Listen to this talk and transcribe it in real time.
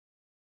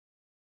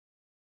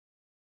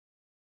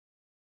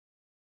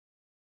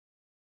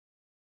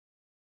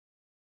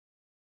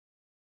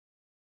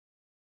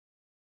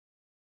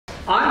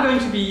I'm going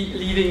to be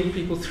leading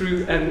people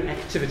through an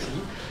activity.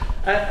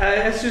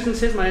 As Susan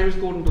says, my name is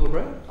Gordon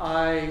Bilbrough.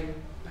 I'm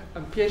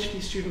a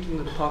PhD student in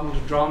the Department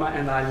of Drama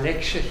and I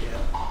lecture here.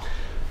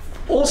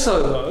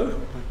 Also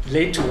though,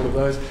 led to all of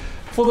those,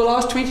 for the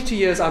last 22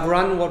 years I've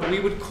run what we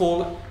would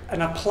call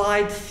an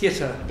applied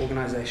theatre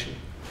organisation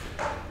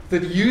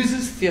that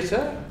uses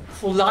theatre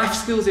for life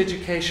skills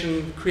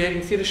education,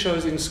 creating theatre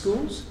shows in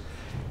schools.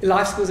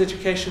 Life skills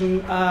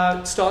education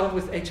started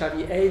with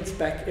HIV/AIDS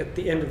back at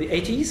the end of the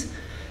 80s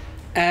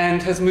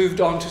and has moved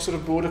on to sort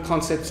of broader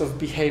concepts of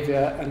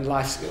behaviour and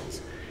life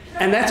skills.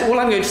 And that's all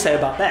I'm going to say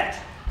about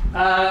that,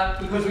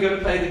 because we're going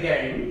to play the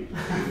game.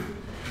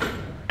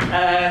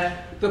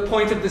 The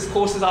point of this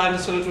course, as I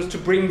understood it, was to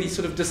bring these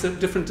sort of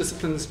different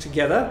disciplines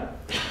together.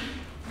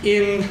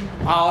 In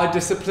our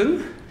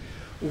discipline,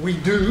 we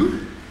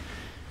do,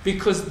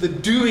 because the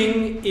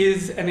doing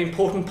is an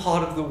important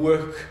part of the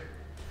work,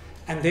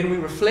 and then we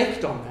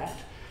reflect on that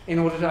in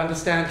order to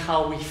understand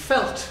how we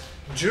felt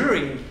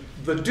during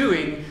the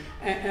doing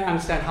and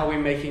understand how we're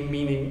making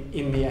meaning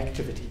in the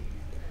activity.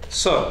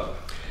 So,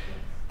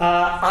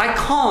 I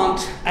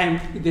can't,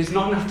 and there's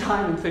not enough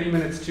time in 30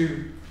 minutes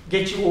to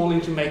get you all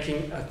into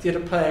making a theatre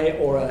play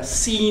or a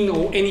scene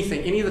or anything,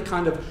 any of the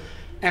kind of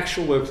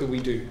actual work that we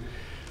do.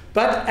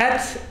 But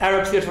at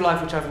Arab Theatre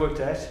Life, which I've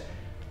worked at,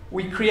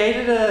 we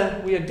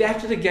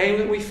adapted a game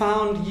that we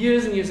found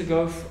years and years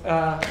ago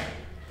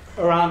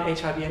around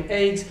HIV and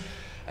AIDS,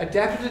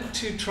 adapted it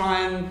to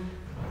try and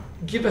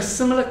give a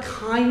similar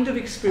kind of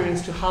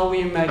experience to how we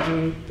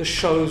imagine the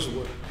shows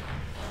work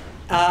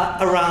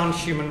around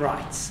human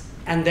rights.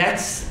 And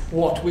that's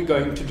what we're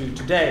going to do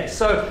today.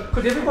 So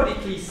could everybody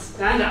please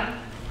stand up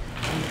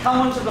and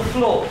come onto the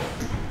floor.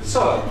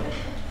 So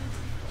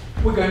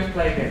we're going to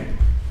play a game.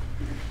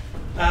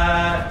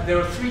 There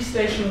are 3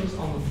 stations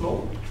on the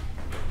floor: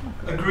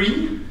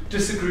 agree,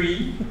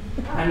 disagree,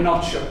 and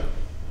not sure.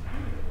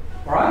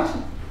 All right?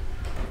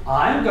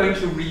 I'm going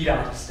to read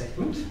out a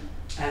statement,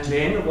 and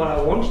then what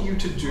I want you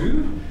to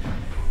do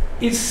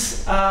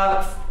is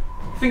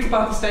think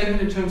about the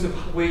statement in terms of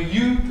where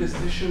you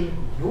position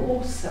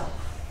yourself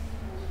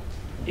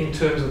in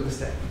terms of the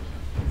statement,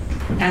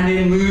 and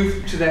then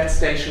move to that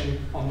station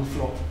on the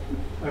floor.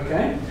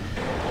 Okay?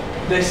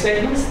 They're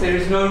statements. There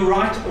is no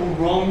right or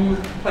wrong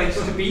place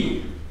to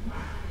be.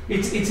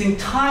 It's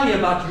entirely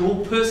about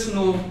your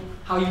personal,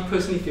 how you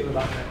personally feel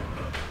about that.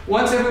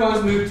 Once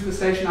everyone's moved to the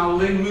station, I will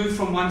then move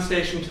from one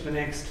station to the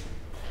next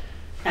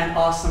and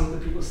ask some of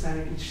the people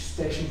standing at each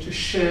station to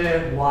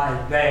share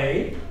why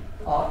they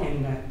are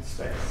in that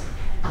space.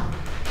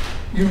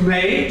 You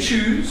may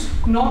choose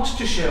not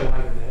to share why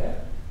you're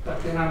there,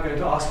 but then I'm going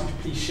to ask you to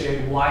please share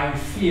why you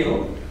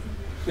feel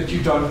that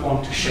you don't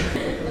want to share.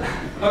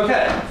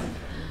 Okay.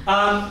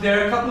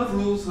 There are a couple of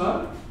rules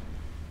though.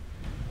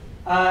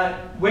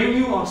 When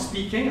you are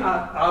speaking,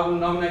 I will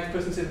nominate the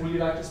person who says, "Would you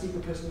like to speak?" The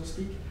person will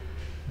speak.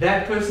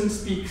 That person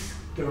speaks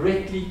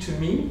directly to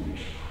me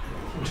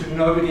and to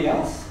nobody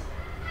else,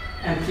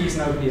 and please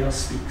nobody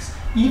else speaks.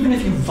 Even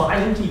if you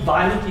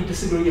violently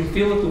disagree and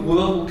feel that the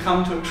world will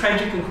come to a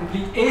tragic and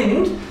complete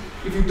end,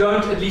 if you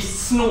don't at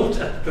least snort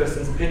at the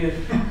person's opinion,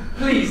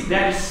 please,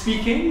 that is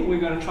speaking.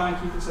 We're going to try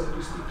and keep it so that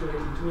you speak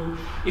directly to me.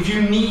 If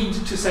you need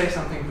to say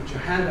something, put your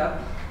hand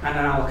up, and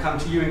then I will come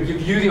to you and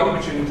give you the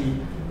opportunity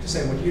to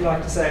say what you'd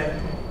like to say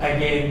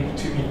again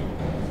to me.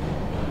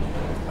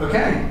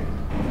 Okay?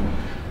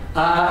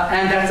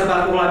 And that's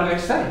about all I'm going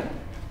to say.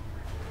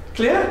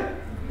 Clear?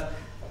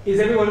 Is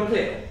everyone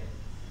clear?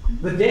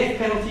 The death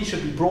penalty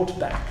should be brought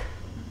back.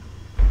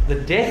 The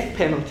death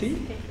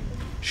penalty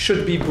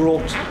should be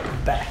brought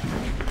back.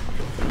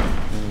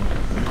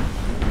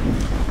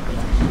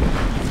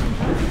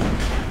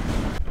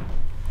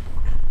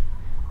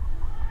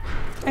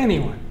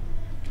 Anyone?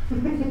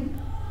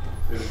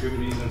 There's good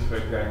reasons for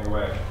it going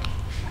away.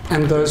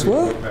 And those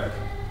were?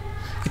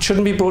 It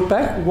shouldn't be brought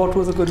back? What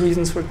were the good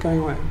reasons for it going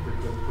away?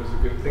 Because it was a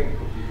good thing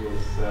for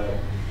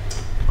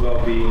people's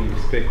well-being,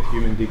 respect,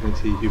 human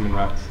dignity, human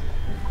rights.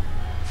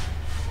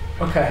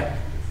 Okay.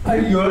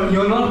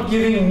 You're not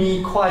giving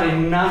me quite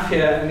enough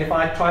here, and if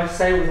I try to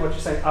say with what you're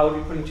saying, I would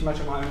be putting too much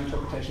of my own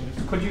interpretation.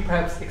 Could you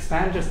perhaps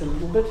expand just a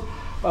little bit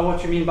by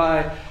what you mean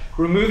by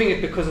removing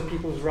it because of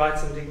people's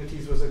rights and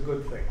dignities was a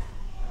good thing?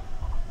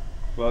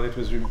 Well, it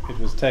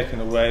was taken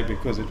away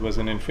because it was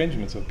an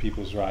infringement of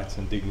people's rights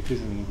and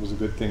dignities, and it was a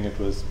good thing it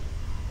was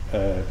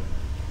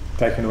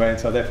taken away in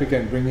South Africa,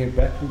 and bringing it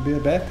back would be a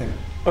bad thing.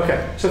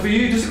 Okay, so for you,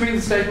 you disagree with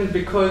the statement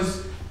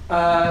because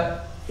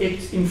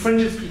it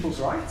infringes people's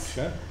rights,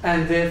 sure,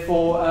 and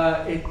therefore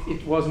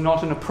it was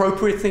not an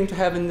appropriate thing to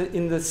have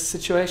in this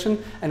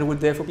situation, and it would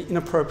therefore be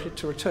inappropriate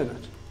to return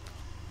it.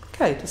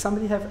 Okay, does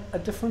somebody have a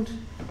different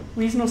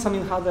reason or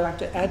something how they'd like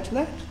to add to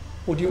that?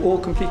 Or do you all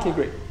completely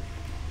agree?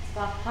 It's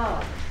about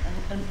power,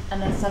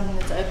 and that's something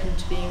that's open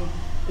to being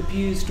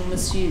abused or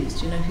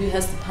misused. You know, who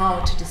has the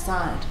power to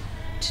decide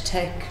to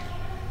take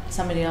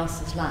somebody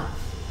else's life,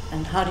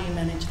 and how do you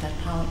manage that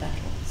power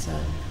battle? So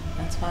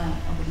that's why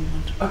I wouldn't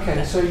want to.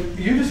 Okay, so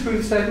you disagree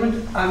with the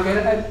statement. I'm going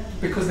to add,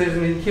 because there's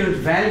an inherent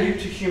value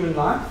to human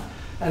life,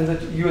 and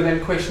that you are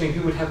then questioning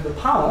who would have the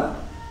power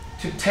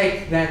to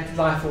take that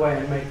life away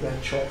and make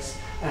that choice,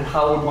 and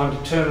how would one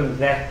determine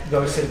that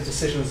those set of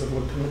decisions that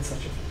would permit such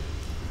a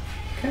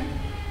thing.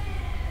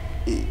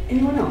 Okay?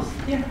 Anyone else?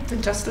 Yeah, the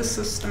justice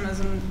system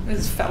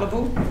is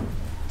fallible.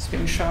 It's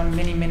been shown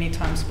many, many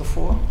times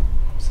before.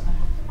 So.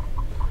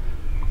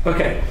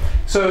 Okay,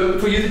 so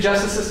for you the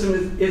justice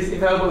system is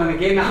infallible, and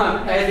again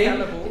I'm adding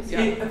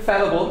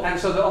infallible, and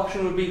so the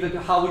option would be that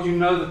how would you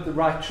know that the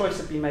right choice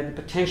had been made?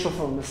 The potential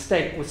for a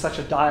mistake with such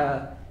a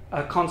dire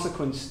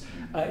consequence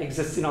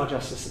exists in our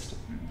justice system.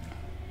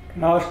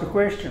 Can I ask a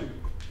question?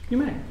 You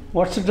may.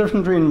 What's the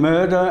difference between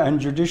murder and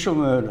judicial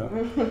murder?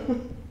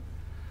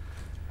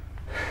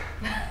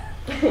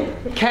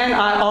 Can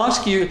I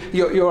ask you,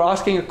 you're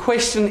asking a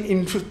question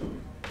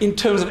in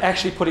terms of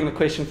actually putting the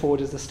question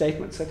forward as a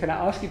statement. So can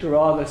I ask you to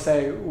rather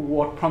say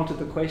what prompted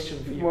the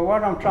question for you? Well,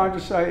 what I'm trying to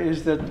say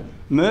is that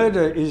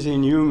murder is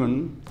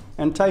inhuman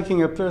and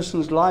taking a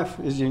person's life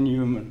is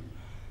inhuman.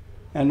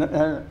 And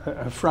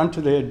affront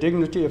to their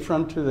dignity,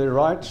 affront to their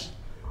rights.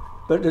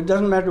 But it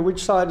doesn't matter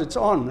which side it's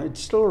on,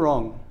 it's still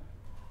wrong.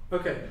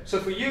 Okay, so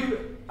for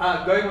you,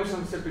 going on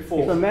something said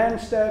before. If a man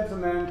stabs a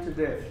man to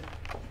death,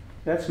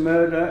 that's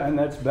murder and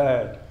that's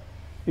bad.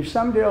 If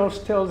somebody else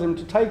tells him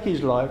to take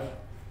his life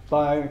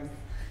by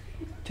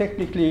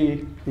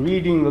technically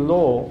reading the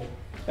law,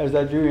 as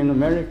they do in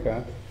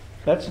America,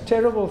 that's a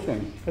terrible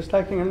thing. That's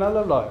taking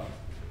another life.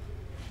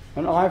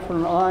 An eye for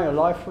an eye, a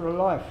life for a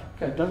life.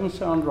 Okay. It doesn't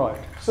sound right.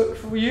 So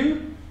for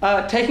you,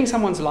 taking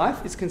someone's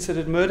life is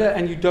considered murder,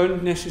 and you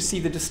don't necessarily see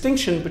the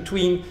distinction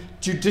between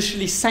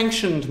judicially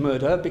sanctioned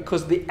murder,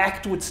 because the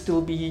act would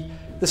still be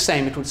the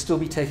same. It would still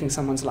be taking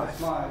someone's life.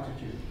 That's my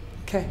attitude.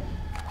 Okay.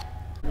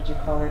 Would you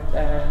call it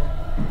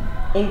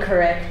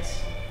incorrect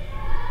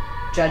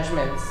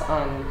judgments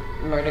on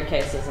murder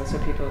cases, and so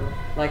people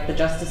like the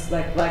justice,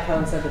 like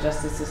Helen said, the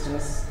justice system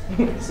is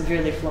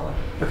severely flawed.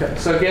 Okay,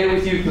 so again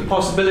with you, the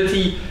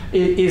possibility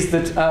is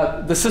that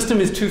the system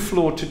is too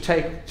flawed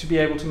to be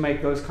able to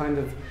make those kind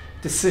of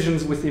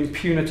decisions with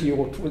impunity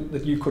or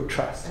that you could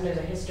trust. And there's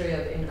a history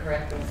of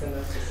incorrectness in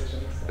those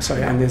decisions.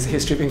 Sorry, and there's a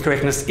history of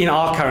incorrectness in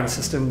our current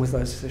system with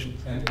those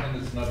decisions. And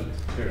it's not a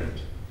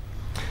deterrent.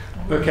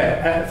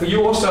 Okay, for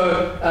you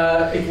also,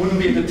 it wouldn't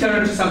be a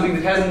deterrent to something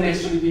that hasn't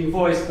necessarily been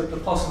voiced, but the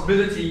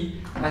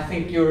possibility, I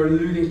think you're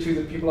alluding to,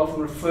 that people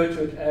often refer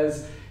to it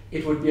as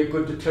it would be a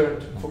good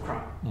deterrent for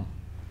crime.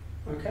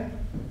 Okay?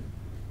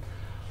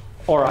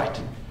 All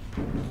right.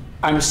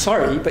 I'm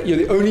sorry, but you're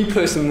the only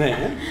person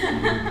there.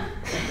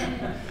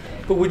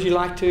 But would you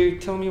like to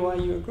tell me why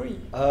you agree?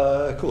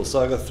 Cool,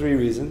 so I've got 3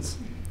 reasons.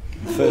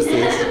 The first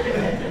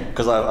is,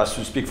 because I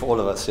should speak for all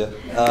of us here.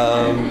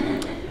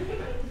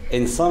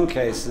 In some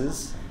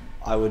cases,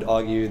 I would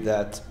argue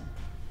that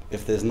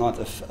if there's not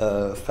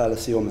a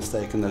fallacy or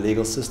mistake in the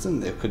legal system,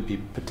 there could be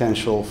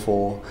potential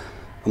for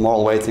a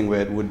moral weighting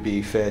where it would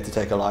be fair to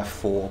take a life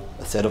for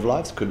a set of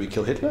lives. Could we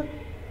kill Hitler?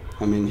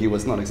 I mean, he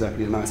was not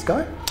exactly a nice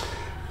guy.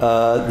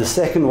 The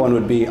second one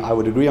would be, I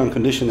would agree on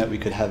condition that we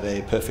could have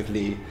a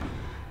perfectly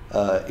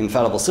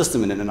infallible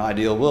system in an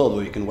ideal world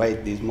where we can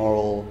weight these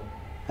moral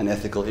and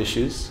ethical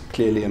issues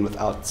clearly and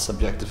without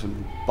subjective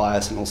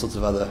bias and all sorts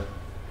of other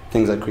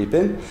things that creep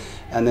in.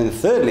 And then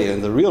thirdly,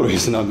 and the real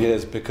reason I'm here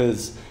is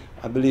because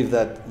I believe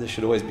that there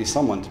should always be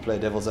someone to play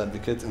devil's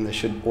advocate, and there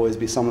should always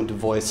be someone to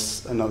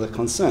voice another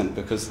concern,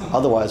 because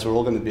otherwise we're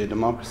all going to be a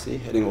democracy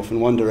heading off in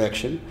one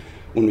direction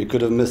when we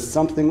could have missed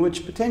something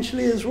which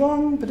potentially is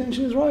wrong,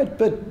 potentially is right,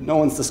 but no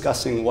one's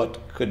discussing what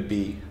could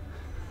be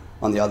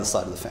on the other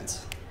side of the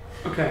fence.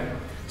 Okay.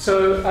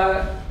 So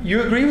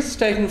you agree with the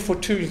statement for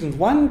 2 reasons.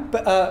 One,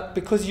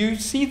 because you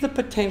see the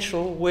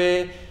potential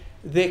where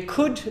there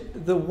could,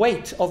 the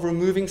weight of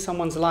removing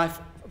someone's life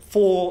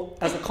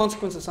as a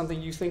consequence of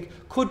something you think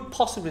could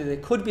possibly, there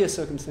could be a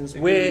circumstance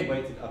where...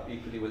 weighted up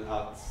equally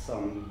without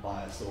some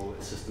bias or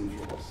system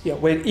flaws. Yeah,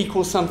 where it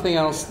equals something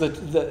else,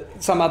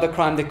 some other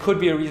crime, there could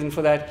be a reason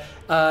for that.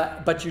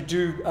 But you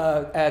do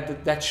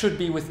add that should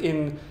be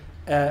within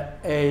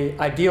an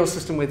ideal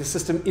system where the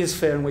system is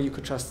fair and where you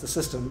could trust the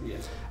system.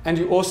 Yes. And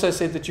you also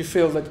said that you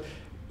feel that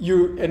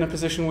you're in a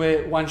position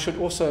where one should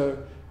also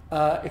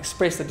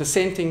express a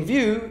dissenting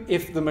view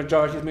if the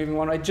majority is moving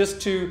one way,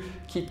 just to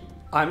keep,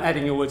 I'm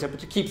adding your words here, but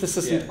to keep the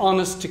system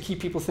honest, to keep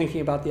people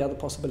thinking about the other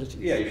possibilities.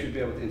 Yeah, you should be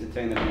able to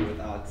entertain that view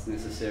without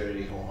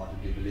necessarily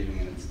wholeheartedly believing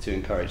in it, to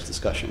encourage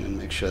discussion and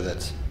make sure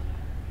that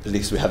at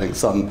least we're having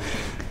some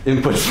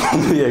input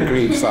from the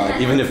agreed side,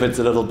 even if it's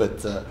a little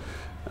bit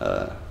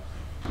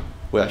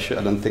where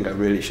I don't think I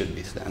really should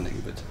be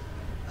standing, but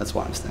that's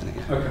why I'm standing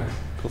here. Okay.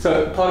 Cool.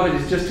 So part of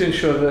it is just to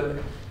ensure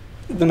that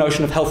the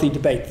notion of healthy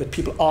debate, that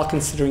people are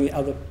considering the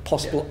other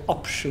possible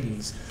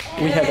options.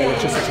 We have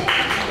electricity.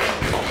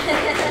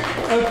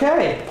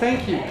 Okay,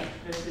 thank you.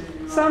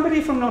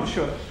 Somebody from Not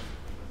Sure.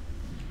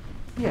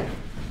 Yeah.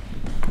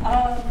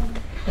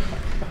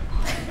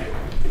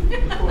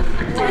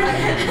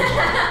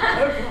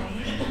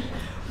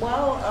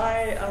 Well,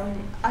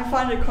 I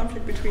find a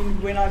conflict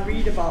between when I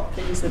read about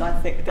things that I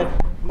think that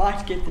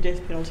might get the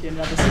death penalty in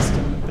another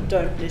system, but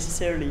don't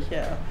necessarily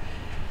here.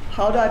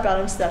 how do I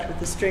balance that with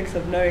the strength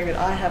of knowing that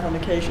I have on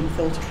occasion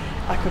thought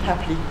I could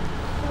happily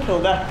kill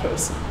that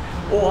person,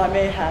 or I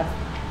may have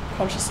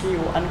consciously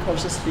or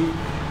unconsciously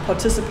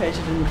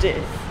participated in the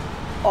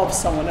death of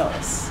someone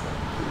else,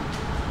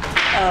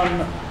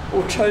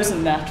 or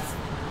chosen that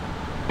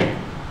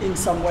in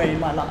some way in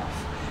my life.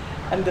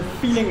 And the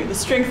feeling, the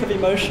strength of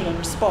emotion and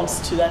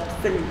response to that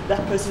thing,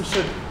 that person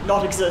should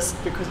not exist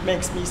because it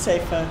makes me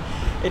safer,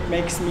 it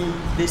makes me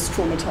less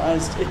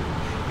traumatized, it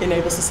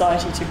enables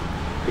society to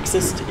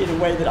exist in a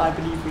way that I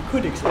believe we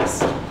could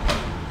exist,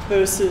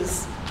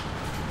 versus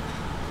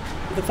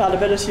the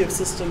fallibility of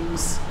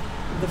systems,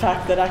 the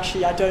fact that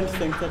actually I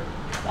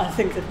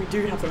think that we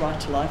do have the right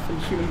to life,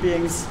 and human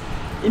beings,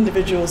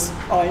 individuals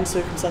are in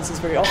circumstances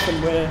very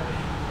often where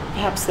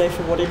perhaps they,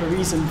 for whatever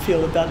reason,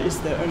 feel that that is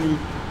their only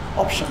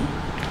option,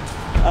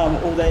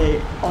 or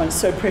they aren't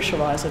so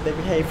pressurized that they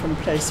behave from a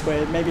place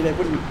where maybe they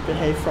wouldn't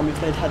behave from if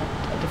they'd had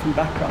a different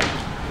background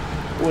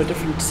or a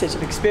different set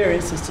of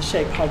experiences to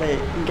shape how they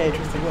engage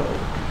with the world.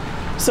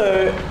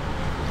 So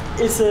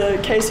it's a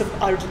case of,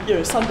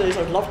 some days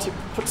I'd love to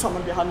put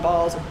someone behind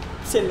bars or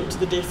send them to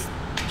the death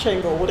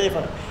chamber or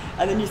whatever,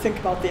 and then you think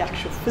about the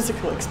actual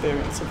physical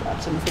experience of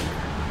that and think,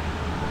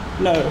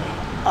 no,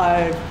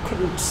 I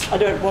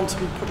don't want to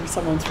be putting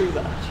someone through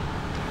that.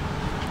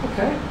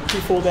 Okay.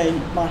 Before they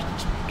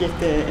might get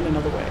there in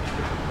another way.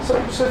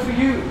 So for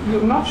you,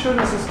 you're not sure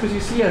this is because you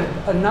see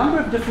a number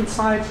of different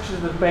sides to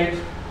the debate,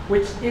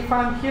 which, if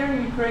I'm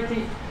hearing you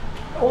correctly,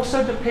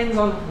 also depends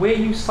on where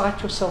you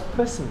cite yourself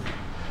personally.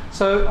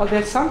 So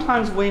there's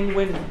sometimes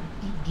when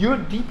you're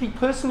deeply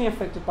personally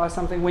affected by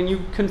something, when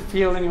you can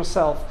feel in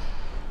yourself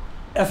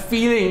a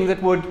feeling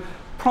that would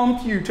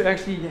prompt you to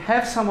actually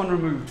have someone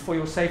removed for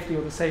your safety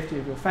or the safety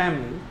of your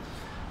family.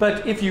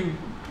 But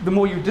the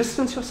more you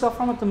distance yourself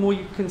from it, the more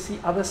you can see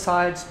other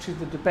sides to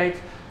the debate,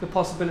 the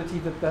possibility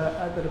that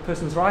a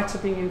person's rights are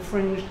being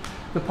infringed,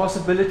 the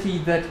possibility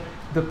that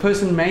the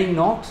person may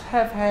not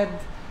have had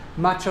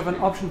much of an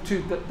option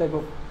that they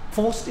were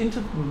forced into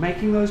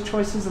making those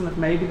choices, and that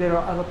maybe there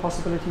are other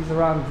possibilities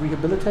around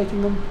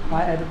rehabilitating them.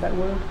 I added that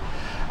word.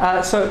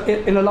 So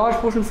in a large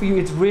portion for you,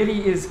 it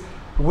really is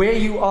where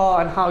you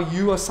are and how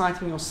you are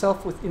citing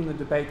yourself within the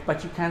debate,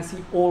 but you can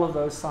see all of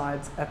those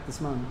sides at this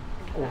moment.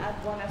 Can I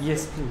add one aspect?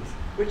 Yes, please.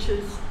 Which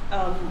is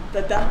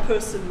that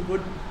person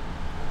would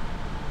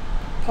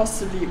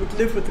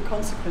live with the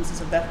consequences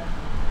of that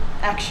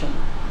action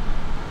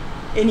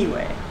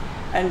anyway.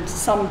 And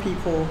some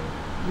people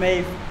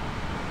may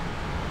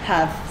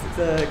have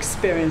the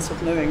experience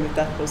of knowing that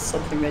that was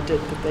something they did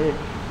that they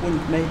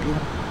wouldn't maybe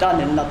have done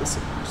in another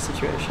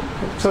situation.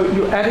 So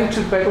you're adding to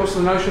the debate also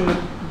the notion that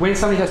when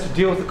somebody has to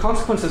deal with the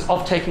consequences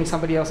of taking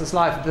somebody else's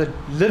life, the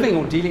living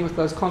or dealing with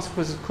those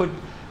consequences could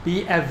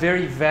be a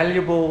very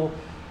valuable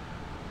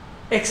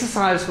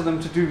exercise for them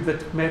to do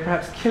that may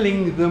perhaps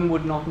killing them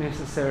would not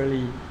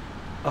necessarily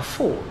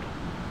afford.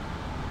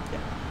 Yeah.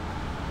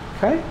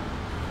 Okay?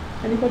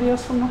 Anybody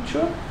else from not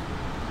sure?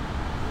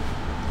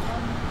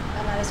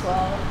 I might as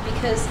well,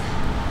 because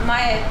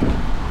my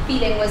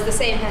feeling was the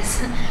same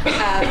as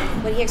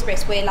what he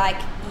expressed, where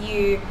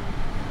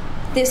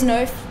there's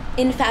no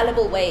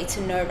infallible way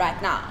to know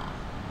right now,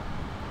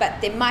 but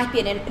there might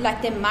be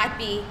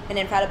an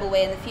infallible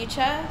way in the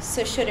future.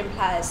 So should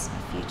implies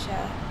a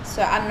future.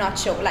 So I'm not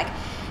sure.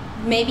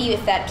 Maybe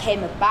if that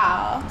came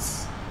about,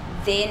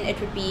 then it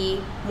would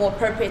be more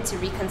appropriate to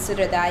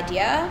reconsider the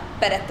idea.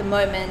 But at the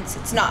moment,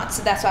 it's not.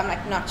 So that's why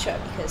I'm not sure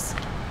because.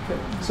 Okay.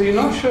 So you're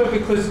not sure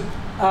because,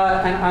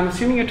 and I'm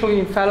assuming you're talking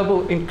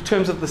infallible in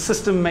terms of the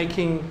system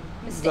making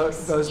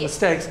those yes.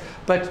 mistakes,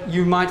 but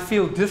you might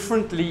feel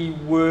differently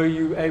were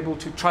you able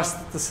to trust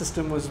that the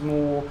system was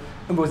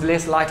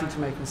less likely to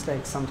make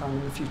mistakes sometime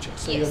in the future.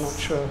 So yes. You're not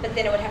sure. But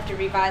then I would have to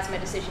revise my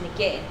decision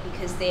again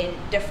because then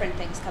different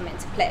things come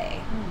into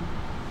play.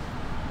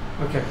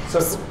 Okay, so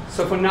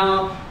for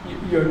now,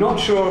 you're not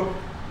sure,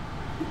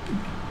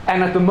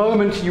 and at the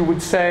moment you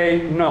would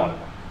say no.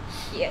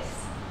 Yes.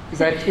 Is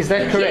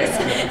that correct?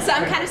 Yes. So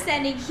I'm kind of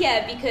standing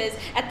here because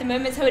at the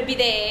moment I would be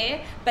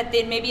there, but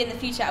then maybe in the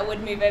future I would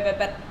move over,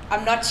 but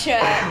I'm not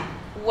sure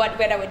what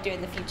I would do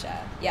in the future.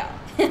 Yeah.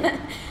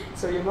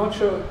 So you're not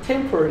sure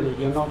temporarily,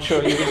 you're not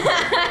sure.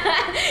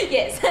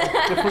 Yes.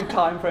 Different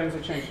time frames are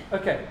changing.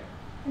 Okay.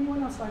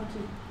 Anyone else like to?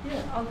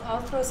 Yeah,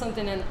 I'll throw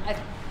something in.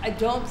 I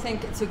don't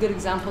think it's a good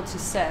example to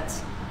set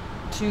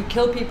to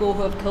kill people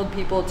who have killed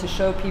people to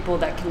show people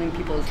that killing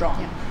people is wrong.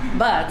 Yeah.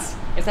 But,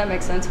 if that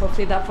makes sense,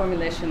 hopefully that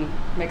formulation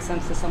makes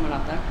sense to someone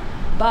out there.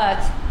 But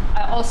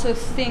I also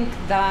think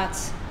that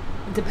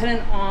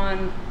dependent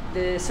on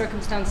the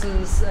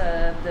circumstances,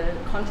 the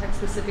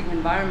context-specific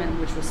environment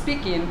which we're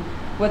speaking,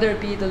 whether it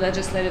be the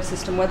legislative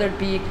system, whether it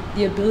be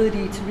the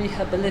ability to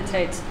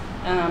rehabilitate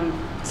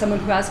someone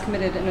who has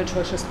committed an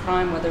atrocious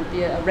crime, whether it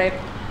be a rape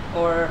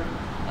or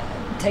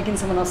taking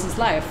someone else's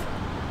life.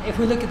 If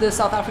we look at the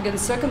South African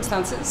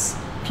circumstances,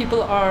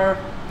 people are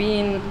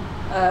being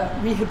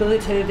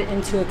rehabilitated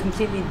into a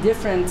completely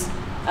different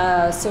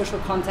social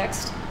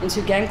context,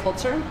 into gang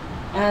culture,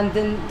 And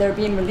then they're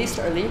being released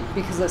early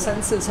because their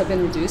sentences have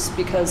been reduced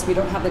because we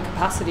don't have the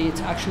capacity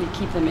to actually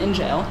keep them in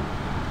jail.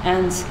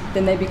 And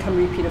then they become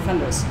repeat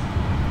offenders.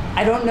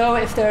 I don't know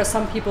if there are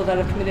some people that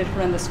have committed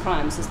horrendous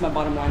crimes, is my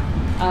bottom line,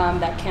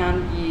 that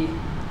can be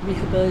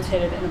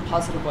rehabilitated in a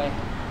positive way,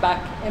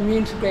 back and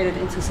reintegrated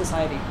into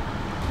society.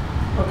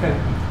 Okay.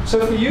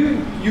 So for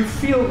you, you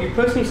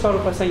personally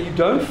started by saying you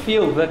don't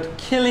feel that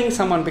killing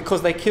someone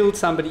because they killed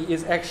somebody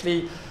is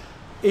actually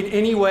in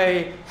any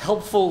way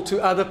helpful to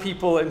other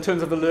people in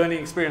terms of a learning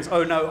experience.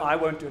 Oh no, I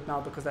won't do it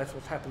now because that's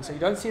what happened. So you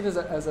don't see it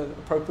as an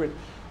appropriate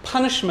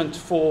punishment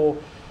for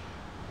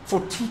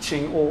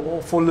teaching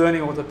or for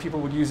learning, or that people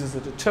would use as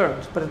a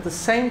deterrent. But at the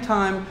same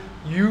time,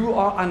 you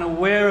are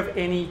unaware of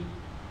any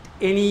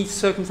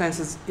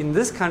circumstances in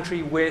this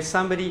country where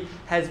somebody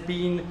has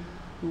been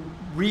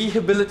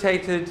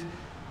rehabilitated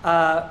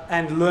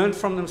and learned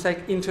from their mistake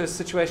into a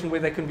situation where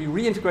they can be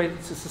reintegrated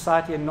into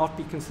society and not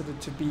be considered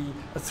to be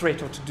a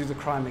threat or to do the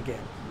crime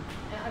again.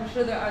 I'm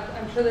sure there are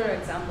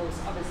examples,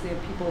 obviously,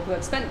 of people who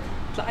have spent.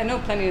 I know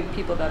plenty of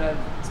people that have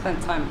spent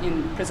time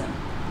in prison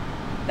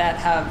that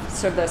have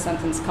served their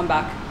sentence, come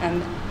back,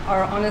 and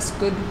are honest,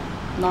 good,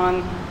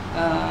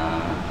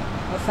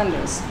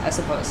 non-offenders, I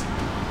suppose.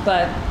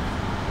 But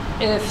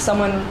if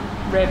someone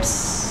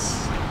rapes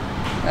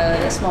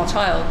a small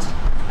child,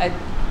 I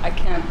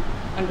can't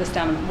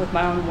understand with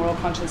my own moral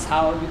conscience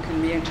how you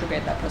can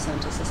reintegrate that person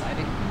into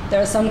society.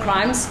 There are some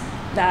crimes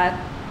that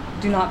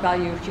do not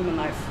value human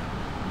life.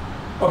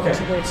 Okay.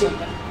 So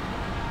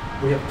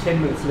we have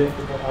 10 minutes left.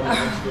 I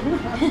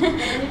don't even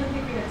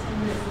think we have 10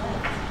 minutes left.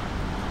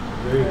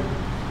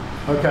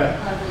 Okay.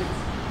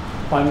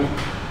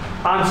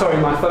 I'm sorry,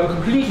 my phone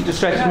completely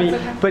distracted me.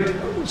 Okay. But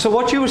so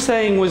what you were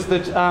saying was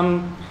that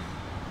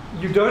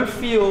you don't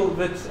feel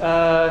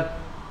that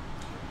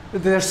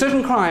there are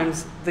certain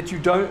crimes that you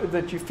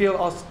feel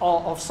are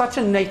of such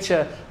a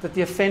nature that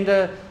the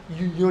offender,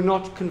 you're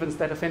not convinced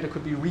that offender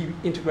could be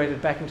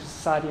reintegrated back into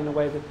society in a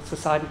way that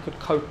society could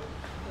cope,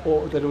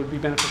 or that it would be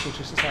beneficial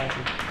to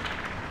society.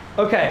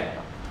 Okay.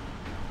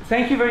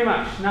 Thank you very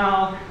much.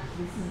 Now,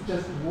 this is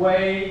just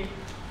way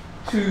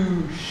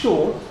too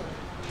short.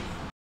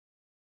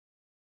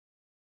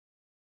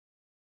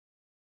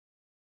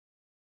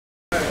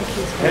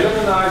 Helen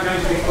and I are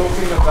going to be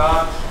talking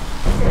about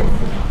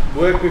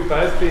work we've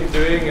both been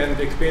doing and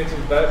experience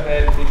we've both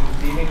had in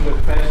dealing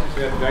with patients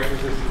who have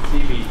drug-resistant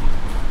TB.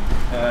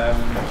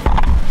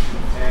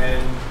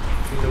 And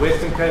in the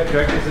Western Cape,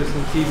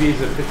 drug-resistant TB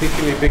is a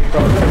particularly big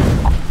problem.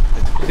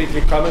 It's a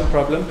particularly common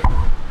problem,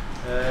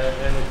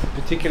 and it's a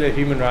particular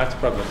human rights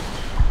problem.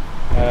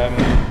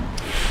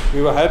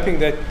 We were hoping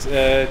that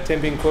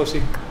Tembing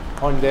Kosi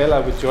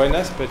Ondela would join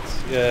us, but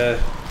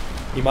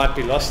he might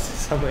be lost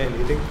somewhere in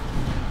Ealing.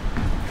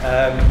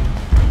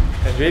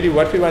 And really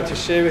what we want to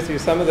share with you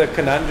some of the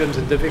conundrums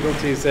and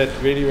difficulties that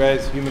really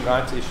raise human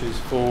rights issues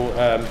for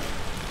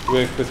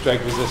work with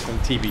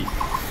drug-resistant TB.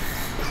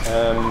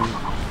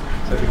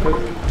 So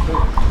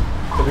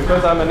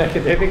because I'm an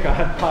academic, I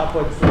have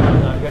PowerPoint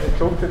slides. I'm going to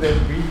talk to them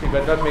briefly,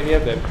 but not many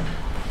of them.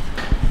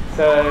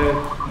 So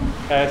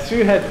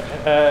Sue had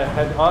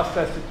asked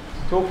us to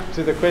talk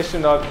to the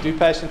question of, do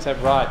patients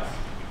have rights?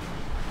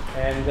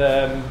 And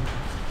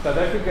South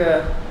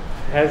Africa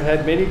has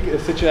had many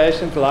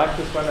situations like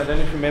this one. I don't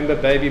know if you remember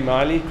baby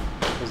Miley.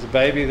 It was a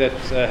baby that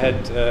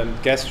had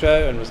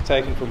gastro and was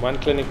taken from one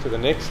clinic to the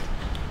next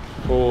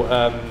for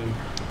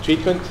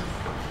treatment.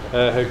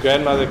 Her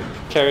grandmother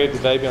carried the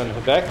baby on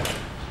her back.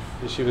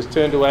 She was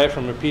turned away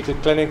from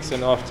repeated clinics,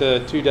 and after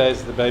 2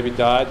 days the baby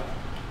died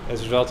as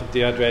a result of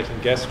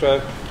dehydrating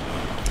gastro.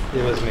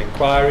 There was an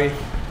inquiry,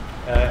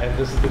 and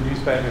this is the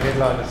newspaper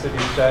headline, A City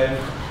Shame.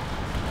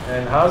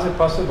 And how is it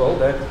possible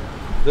that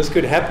this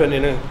could happen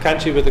in a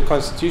country with a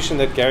constitution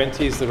that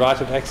guarantees the right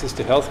of access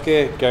to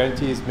healthcare,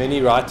 guarantees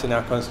many rights in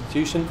our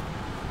constitution?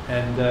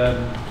 And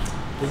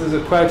this is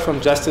a quote from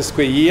Justice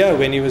Squeya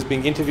when he was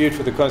being interviewed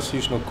for the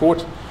Constitutional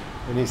Court.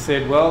 And he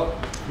said, well,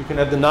 you can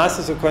have the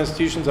nicest of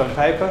constitutions on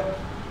paper.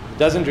 It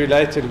doesn't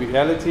relate to the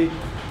reality.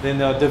 Then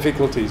there are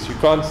difficulties.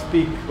 One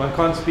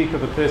can't speak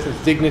of a person's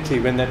dignity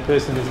when that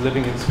person is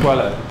living in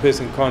squalor. The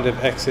person can't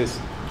have access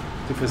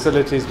to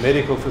facilities,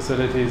 medical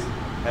facilities,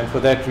 and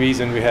for that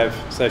reason we have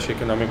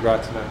socioeconomic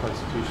rights in our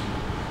constitution.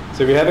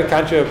 So we have a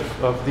country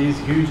of these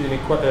huge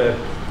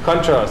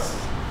contrasts.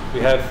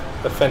 We have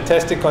a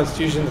fantastic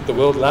constitution that the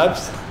world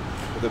loves,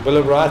 the Bill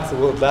of Rights the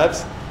world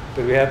loves,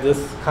 but we have this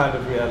kind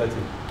of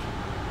reality.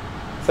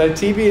 So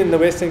TB in the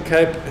Western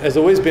Cape has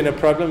always been a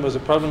problem. It was a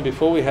problem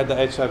before we had the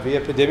HIV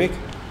epidemic.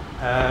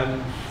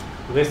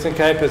 The Western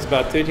Cape has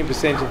about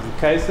 13% of the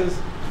cases,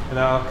 and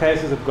our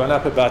cases have gone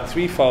up about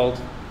threefold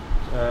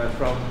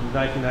from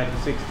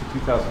 1996 to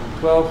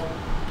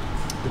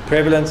 2012. The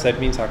prevalence, that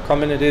means how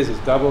common it is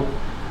doubled,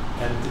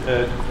 and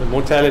the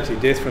mortality,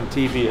 death from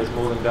TB, has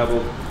more than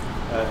doubled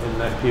in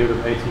that period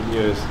of 18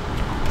 years.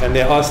 And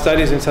there are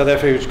studies in South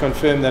Africa which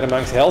confirm that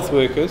amongst health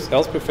workers,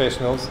 health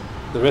professionals,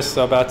 the risks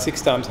are about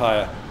 6 times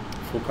higher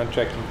for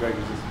contracting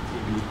drug-resistant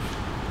TB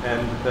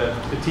and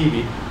the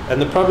TB.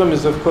 And the problem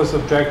is, of course,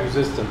 of drug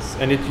resistance.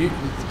 And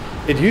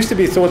it used to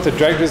be thought that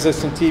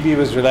drug-resistant TB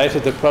was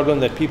related to the problem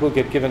that people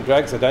get given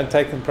drugs, they don't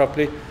take them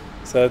properly.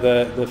 So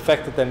the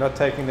fact that they're not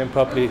taking them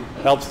properly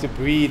helps to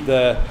breed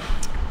the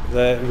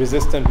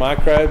resistant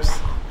microbes.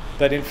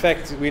 But in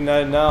fact, we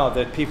know now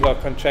that people are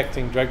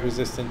contracting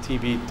drug-resistant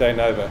TB de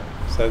novo.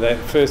 So the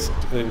first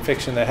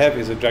infection they have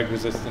is a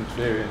drug-resistant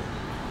variant,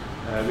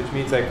 which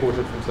means they caught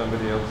it from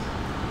somebody else.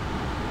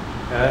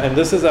 And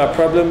this is our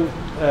problem.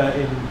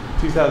 In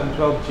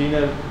 2012,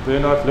 Gina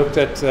Bernhardt looked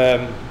at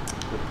the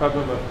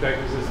problem of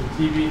drug-resistant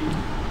TB.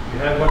 You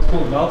have what's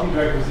called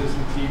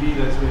multi-drug-resistant TB.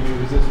 That's when you're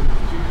resistant to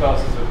 2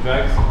 classes of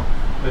drugs.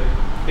 But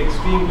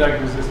extreme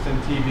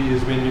drug-resistant TB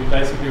is when you're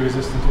basically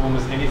resistant to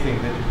almost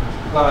anything that you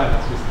can supply, and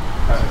it's just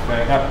kind of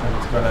going up and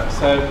it's gone up.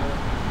 So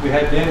we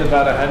had then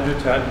about 100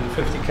 to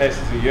 150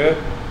 cases a year,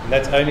 and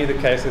that's only the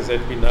cases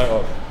that we know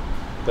of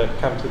that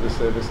come to the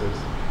services.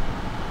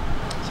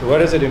 So what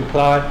does it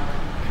imply?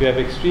 If you have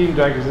extreme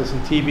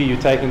drug-resistant TB,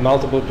 you're taking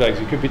multiple drugs.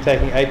 You could be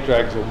taking 8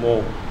 drugs or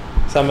more.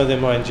 Some of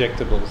them are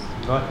injectables.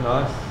 Not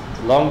nice. It's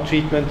a long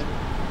treatment.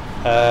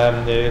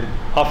 There are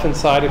often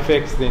side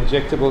effects. The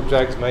injectable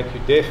drugs make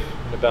you deaf.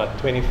 In about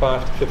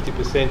 25 to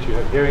 50% you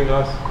have hearing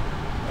loss.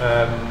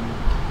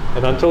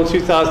 And until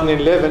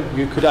 2011,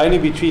 you could only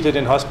be treated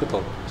in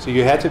hospital. So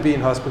you had to be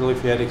in hospital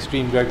if you had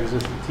extreme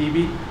drug-resistant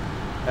TB.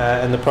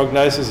 And the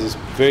prognosis is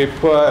very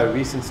poor. A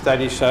recent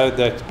study showed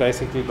that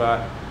basically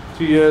by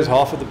 2 years,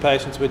 half of the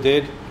patients were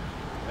dead.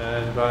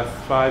 And by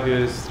 5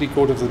 years,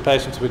 3/4 of the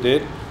patients were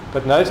dead.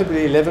 But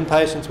notably, 11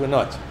 patients were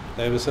not.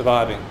 They were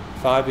surviving.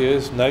 5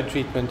 years, no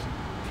treatment,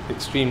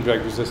 extreme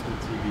drug-resistant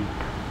TB.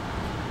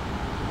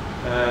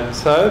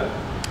 So,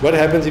 what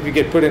happens if you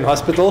get put in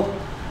hospital?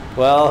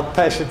 Well,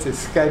 patients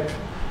escape.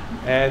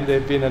 And there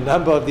have been a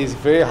number of these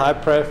very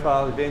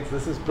high-profile events.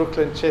 This is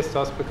Brooklyn Chest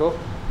Hospital,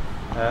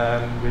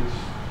 which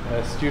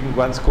a student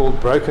once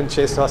called Broken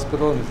Chest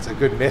Hospital, and it's a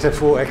good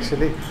metaphor,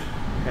 actually.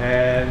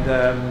 And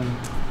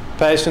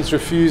patients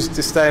refuse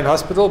to stay in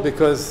hospital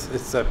because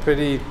it's a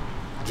pretty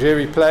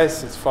dreary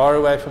place. It's far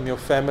away from your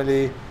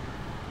family.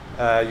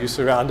 You're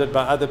surrounded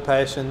by other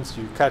patients.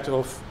 You cut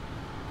off.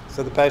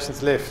 So the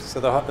patients left. So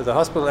the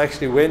hospital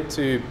actually went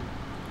to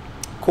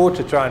court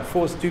to try and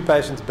force 2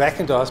 patients back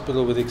into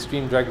hospital with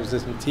extreme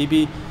drug-resistant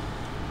TB.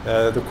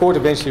 The court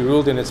eventually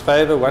ruled in its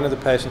favor. One of the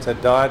patients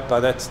had died by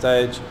that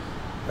stage.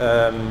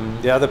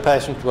 The other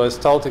patient was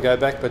told to go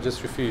back but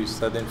just refused.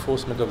 So the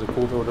enforcement of the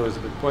court order was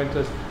a bit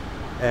pointless.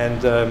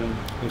 And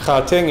in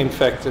Gauteng, in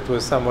fact, it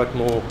was somewhat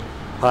more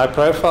high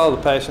profile. The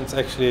patients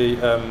actually,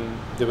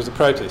 there was a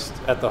protest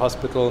at the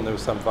hospital and there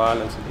was some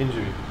violence and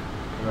injury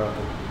around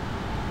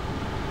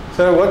it.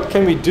 So what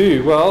can we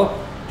do? Well,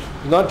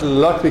 not a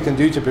lot we can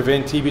do to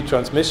prevent TB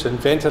transmission.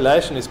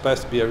 Ventilation is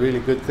supposed to be a really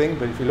good thing,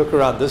 but if you look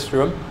around this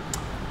room,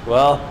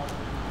 well,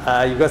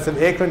 you've got some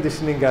air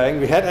conditioning going.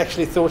 We had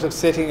actually thought of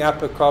setting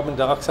up a carbon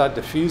dioxide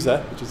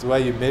diffuser, which is the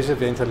way you measure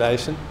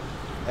ventilation,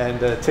 and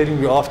telling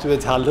you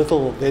afterwards how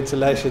little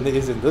ventilation there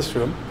is in this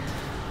room.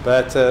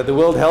 But the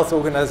World Health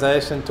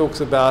Organization talks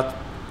about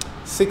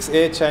 6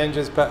 air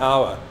changes per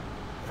hour.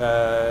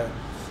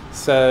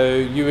 So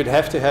you would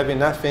have to have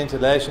enough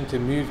ventilation to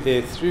move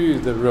air through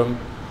the room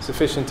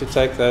sufficient to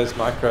take those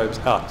microbes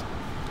out.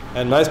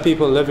 And most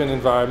people live in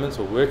environments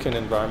or work in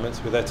environments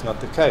where that's not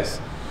the case.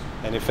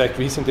 And in fact,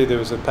 recently there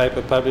was a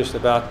paper published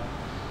about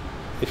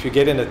if you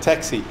get in a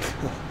taxi,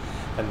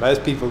 and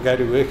most people go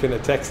to work in a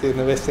taxi in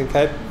the Western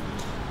Cape,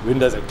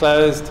 windows are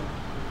closed,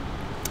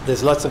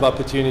 there's lots of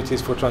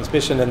opportunities for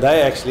transmission, and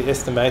they actually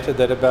estimated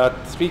that about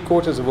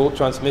 3/4 of all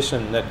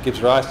transmission that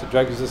gives rise to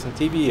drug-resistant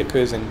TB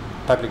occurs in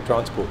public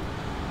transport,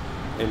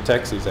 in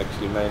taxis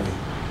actually mainly.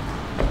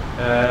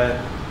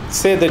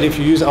 Said that if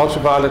you use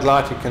ultraviolet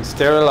light you can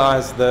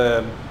sterilize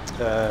the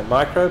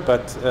microbe,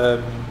 but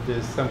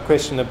there's some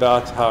question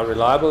about how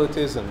reliable it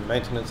is and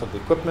maintenance of the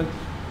equipment.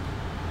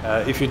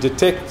 If you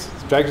detect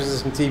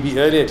drug-resistant TB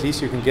early, at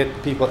least you can get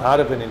people out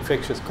of an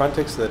infectious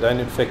context so they don't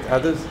infect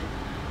others.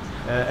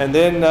 And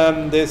then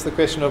there's the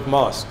question of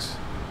masks.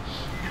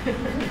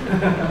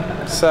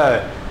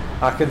 So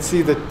I can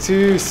see the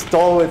 2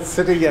 stalwarts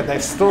sitting here.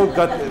 They've still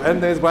got,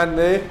 and there's one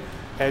there,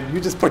 and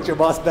you just put your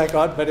mask back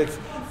on, but it's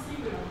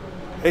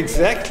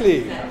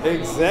exactly.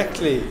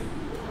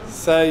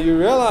 So you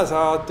realize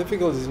how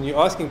difficult it is, and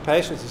you're asking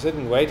patients to sit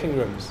in waiting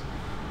rooms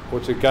or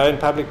to go in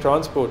public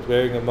transport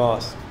wearing a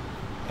mask.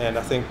 And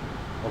I think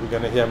we're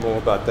going to hear more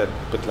about that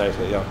a bit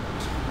later. Yeah.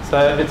 So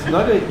it's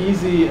not an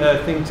easy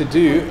thing to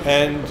do.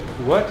 And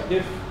what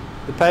if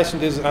the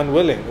patient is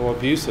unwilling or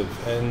abusive?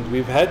 And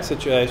we've had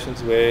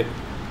situations where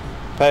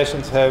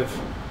patients have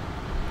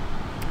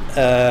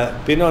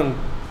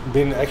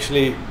been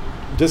actually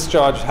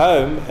discharged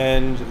home,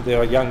 and there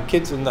are young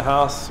kids in the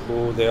house,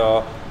 or there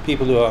are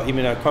people who are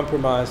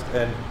immunocompromised,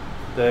 and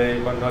they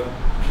are not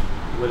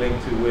willing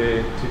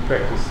to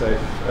practice safe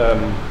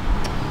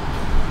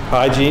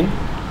hygiene.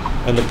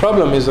 And the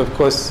problem is, of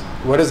course,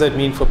 what does that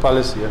mean for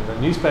policy? And the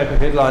newspaper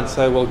headlines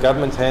say, well,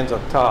 government's hands are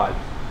tied.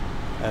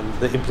 And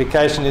the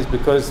implication is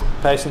because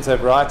patients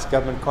have rights,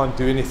 government can't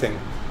do anything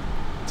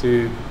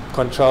to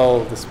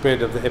control the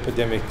spread of the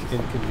epidemic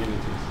in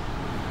communities.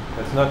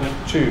 That's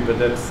not true, but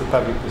that's the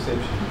public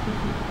perception.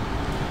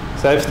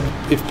 So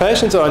if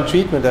patients are on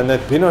treatment and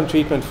they've been on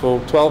treatment for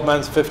 12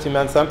 months, 15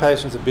 months, some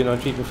patients have been on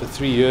treatment for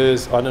 3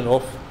 years, on and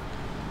off,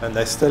 and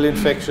they're still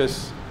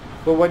infectious,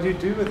 well, what do you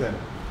do with them?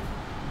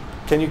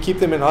 Can you keep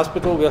them in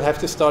hospital? We'll have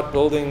to start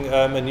building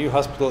a new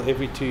hospital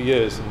every 2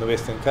 years in the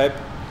Western Cape,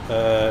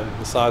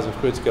 the size of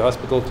Groote Schuur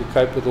Hospital, to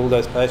cope with all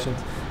those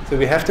patients. So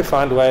we have to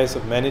find ways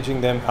of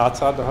managing them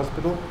outside the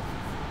hospital.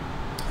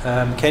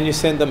 Can you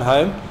send them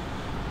home?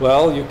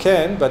 Well, you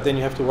can, but then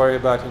you have to worry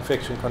about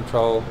infection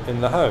control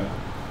in the home,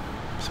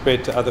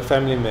 spread to other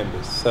family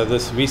members. So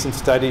this recent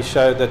study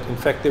showed that, in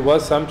fact, there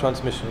was some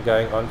transmission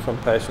going on from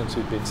patients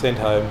who'd been sent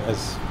home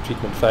as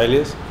treatment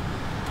failures.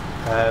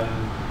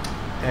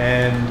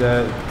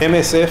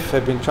 MSF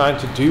have been trying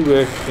to do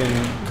work in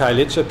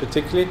Khayelitsha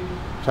particularly,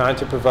 trying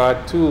to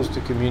provide tools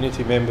to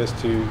community members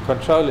to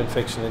control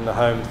infection in the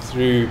home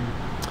through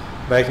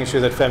making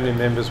sure that family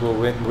members will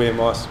wear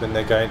masks when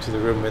they go into the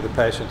room where the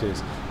patient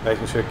is,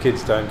 making sure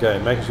kids don't go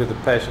in, making sure the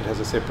patient has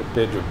a separate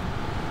bedroom.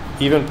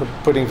 Even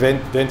putting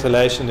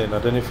ventilation in. I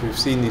don't know if you've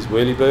seen these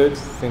whirlybirds,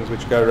 things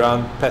which go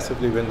around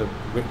passively when the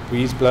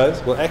breeze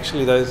blows. Well,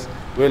 actually those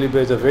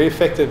whirlybirds are very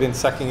effective in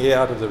sucking air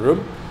out of the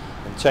room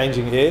and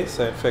changing air.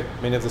 So in fact,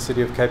 many of the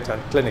City of Cape Town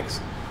clinics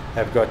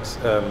have got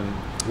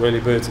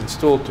whirlybirds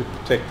installed to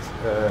protect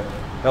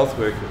health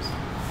workers.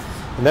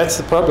 And that's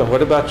the problem.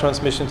 What about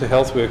transmission to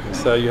health workers?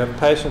 So you have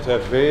patients who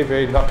have very,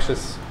 very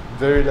noxious,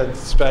 virulent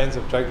strains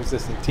of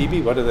drug-resistant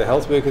TB. What are the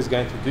health workers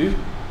going to do?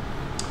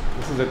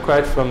 This is a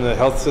quote from the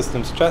Health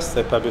Systems Trust.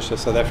 They published a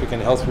South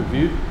African Health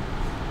Review.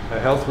 A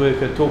health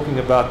worker talking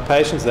about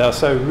patients. They are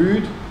so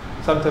rude.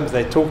 Sometimes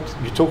you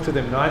talk to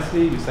them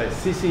nicely. You say,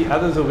 Sisi,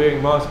 others are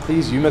wearing masks.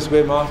 Please, you must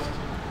wear masks.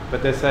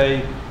 But they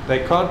say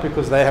they can't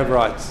because they have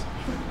rights.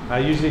 I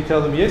usually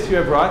tell them, yes, you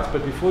have rights,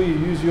 but before you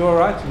use your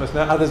rights, you must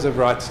know others have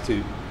rights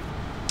too.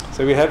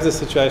 So we have this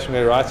situation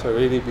where rights are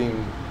really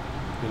being,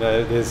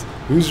 there's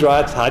whose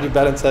rights, how do you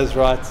balance those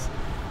rights,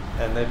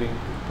 and they're being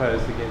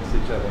posed against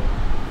each other.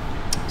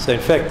 So in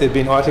fact, there have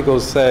been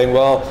articles saying,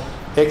 well,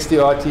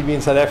 XDR TB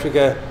in South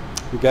Africa,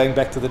 we're going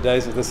back to the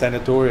days of the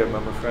sanatorium,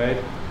 I'm afraid.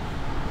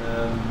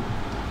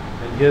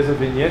 And here's a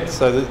vignette.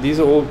 So these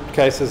are all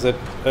cases that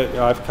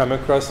I've come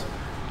across.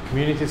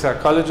 Community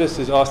psychologist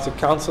is asked to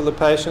counsel the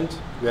patient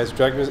who has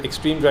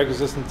extreme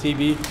drug-resistant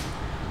TB.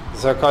 The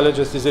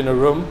psychologist is in a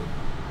room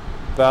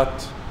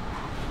about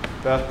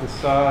the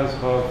size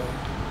of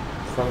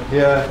from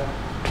here,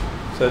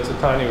 so it's a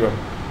tiny room.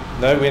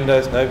 No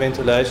windows, no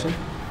ventilation.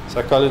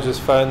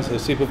 Psychologist phones, her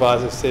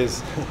supervisor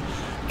says,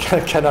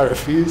 can I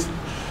refuse?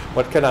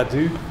 What can I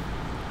do?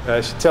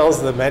 She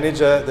tells the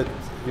manager that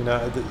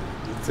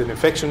it's an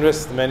infection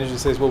risk. The manager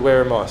says, well,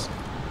 wear a mask.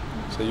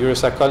 So you're a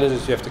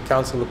psychologist, you have to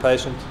counsel the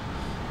patient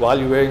while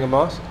you're wearing a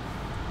mask.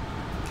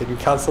 Can you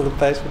counsel the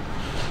patient?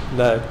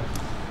 No.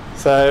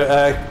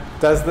 So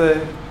does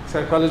the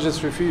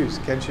psychologist refuse?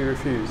 Can she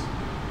refuse?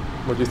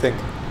 What do you think?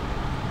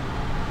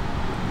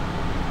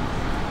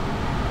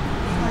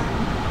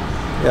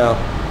 Yeah.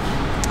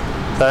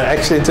 So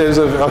actually, in terms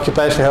of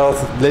occupational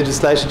health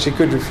legislation, she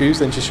could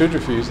refuse, and she should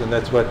refuse, and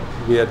that's what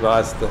we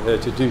advise her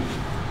to do.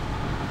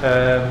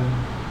 A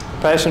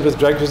patient with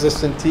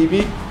drug-resistant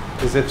TB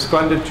is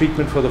absconded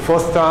treatment for the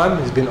 4th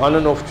time. He's been on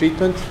and off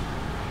treatment.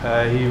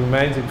 He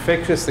remains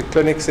infectious. The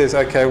clinic says,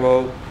 okay,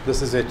 well,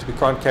 this is it. We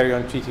can't carry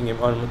on treating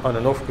him on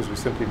and off because we're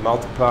simply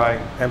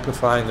multiplying,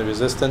 amplifying the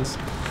resistance.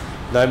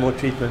 No more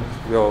treatment.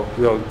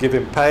 We'll give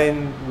him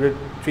pain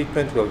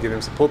treatment. We'll give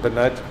him support, but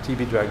no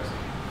TB drugs.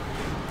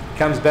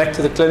 Comes back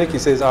to the clinic. He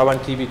says, I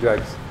want TB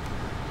drugs.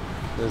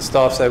 The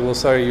staff say, well,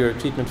 sorry, you're a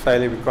treatment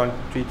failure. We can't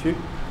treat you.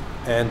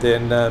 And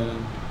then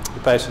the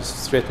patient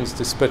threatens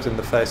to spit in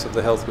the face of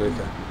the health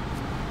worker.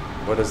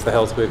 What does the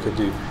health worker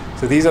do?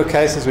 So these are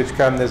cases which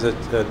come. There's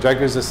a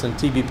drug-resistant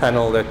TB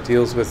panel that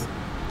deals with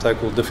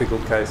so-called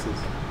difficult cases.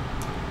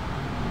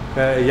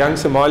 A young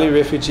Somali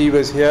refugee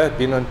was here,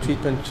 been on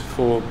treatment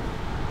for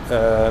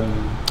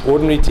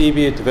ordinary TB.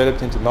 It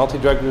developed into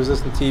multi-drug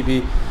resistant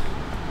TB.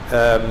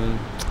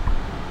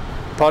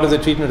 Part of the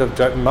treatment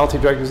of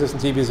multi-drug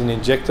resistant TB is an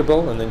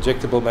injectable, and the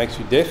injectable makes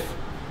you deaf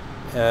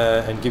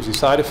and gives you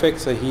side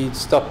effects. So he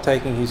stopped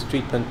taking his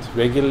treatment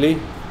regularly.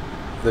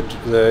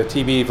 The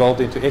TB evolved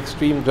into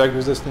extreme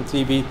drug-resistant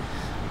TB.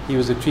 He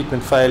was a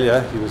treatment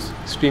failure. He was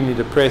extremely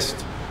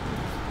depressed.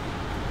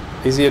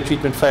 Is he a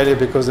treatment failure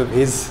because of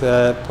his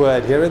poor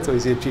adherence, or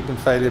is he a treatment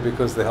failure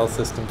because the health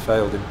system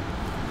failed him?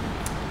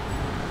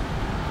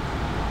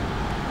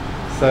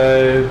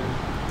 So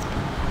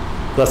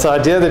this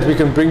idea that we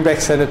can bring back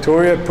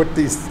sanatoria, put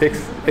these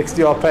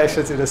XDR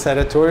patients in a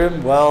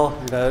sanatorium, well,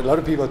 a lot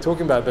of people are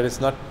talking about it, but it's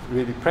not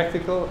really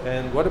practical.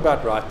 And what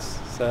about rights?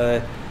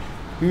 So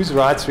whose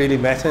rights really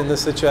matter in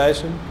this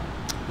situation?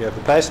 You have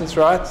the patient's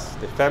rights,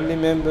 their family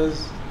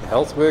members, the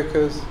health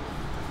workers,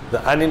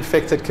 the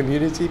uninfected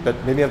community, but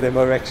many of them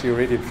are actually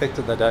already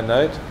infected, they don't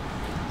know it.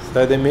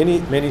 So there are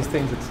many, many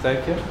things at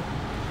stake here.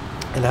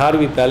 And how do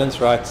we balance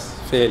rights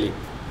fairly?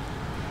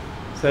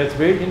 So it's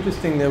very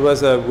interesting. There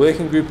was a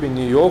working group in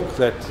New York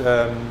that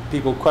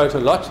people quote a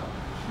lot.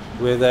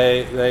 where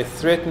they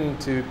threatened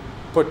to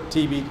put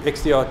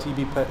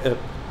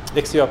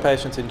XDR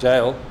patients in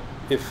jail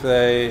if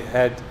they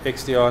had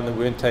XDR and they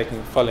weren't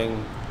taking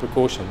following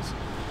precautions.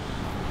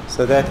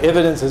 So that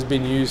evidence has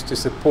been used to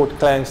support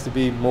claims to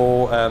be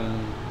more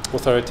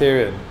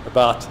authoritarian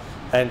about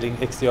handling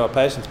XDR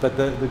patients. But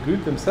the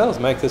group themselves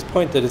make this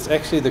point that it's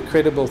actually the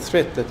credible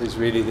threat that is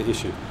really the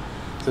issue.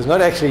 So it's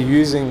not actually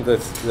using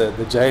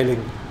the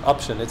jailing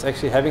option, it's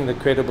actually having the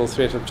credible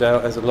threat of jail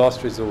as a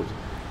last resort.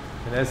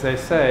 And as they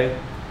say,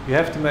 you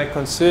have to make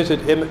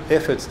concerted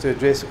efforts to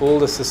address all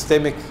the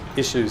systemic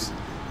issues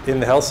in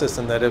the health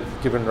system that have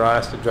given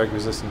rise to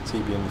drug-resistant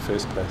TB in the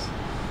first place.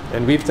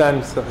 And we've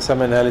done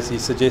some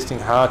analyses suggesting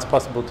how it's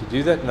possible to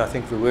do that, and I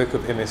think the work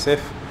of MSF,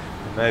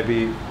 and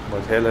maybe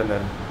what Helen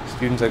and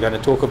students are going to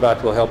talk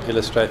about, will help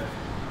illustrate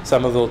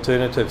some of the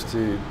alternatives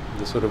to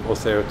the sort of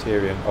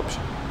authoritarian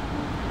option.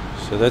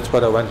 So that's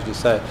what I wanted to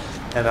say.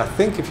 And I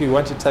think if you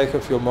want to take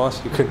off your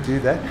mask, you could do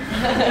that.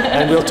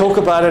 And we'll talk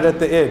about it at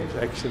the end,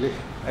 actually.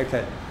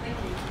 Okay. Thank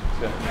you.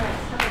 Sure.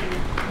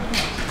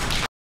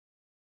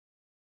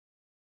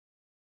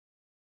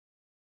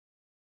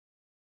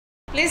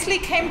 Leslie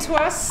came to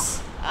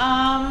us,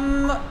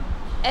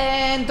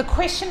 and the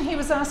question he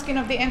was asking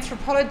of the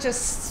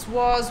anthropologists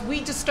was,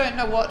 we just don't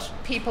know what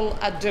people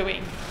are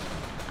doing.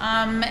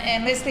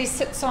 And Leslie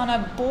sits on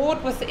a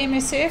board with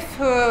MSF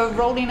who are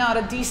rolling out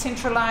a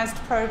decentralized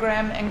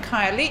program in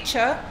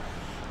Khayelitsha,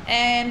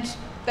 and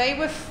they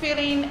were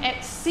feeling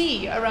at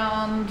sea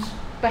around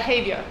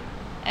behavior.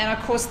 And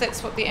of course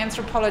that's what the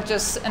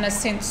anthropologists in a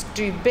sense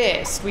do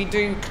best. We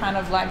do kind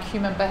of like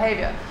human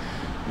behavior.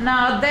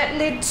 Now that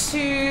led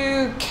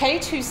to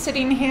Kate, who's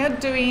sitting here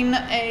doing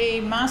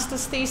a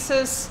master's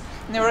thesis,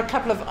 and there were a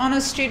couple of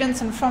honours students,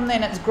 and from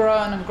then it's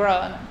grown and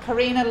grown.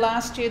 Karina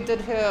last year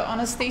did her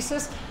honours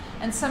thesis,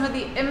 and some of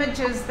the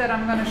images that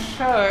I'm going to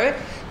show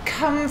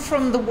come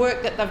from the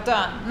work that they've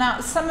done.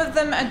 Now some of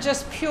them are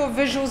just pure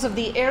visuals of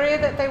the area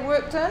that they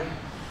worked in,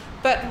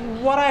 but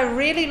what I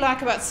really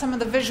like about some of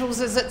the visuals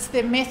is it's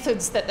their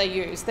methods that they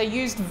use. They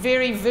used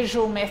very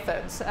visual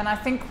methods, and I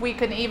think we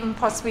can even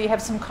possibly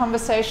have some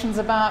conversations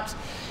about,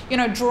 you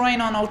know, drawing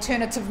on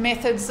alternative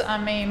methods. I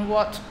mean,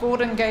 what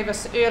Gordon gave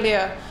us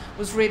earlier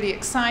was really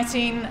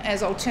exciting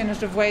as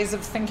alternative ways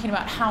of thinking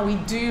about how we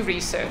do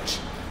research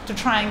to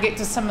try and get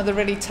to some of the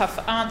really tough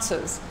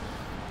answers.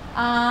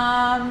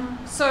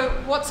 So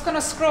what's going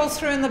to scroll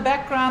through in the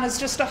background is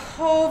just a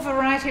whole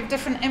variety of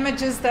different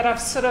images that I've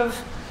sort of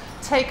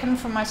taken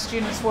from my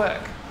students'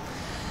 work.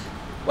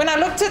 When I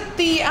looked at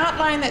the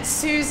outline that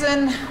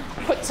Susan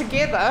put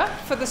together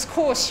for this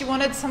course, she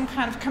wanted some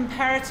kind of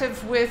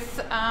comparative with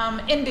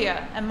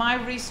India, and my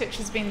research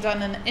has been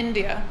done in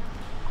India.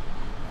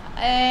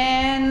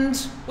 And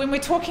when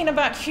we're talking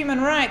about human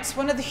rights,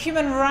 one of the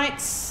human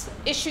rights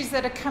issues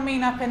that are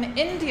coming up in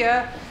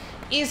India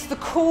is the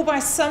call by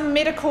some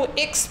medical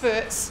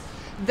experts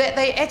that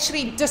they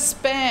actually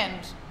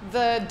disband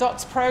the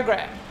DOTS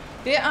program.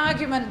 Their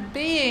argument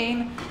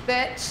being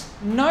that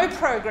no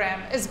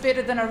program is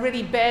better than a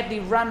really badly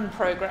run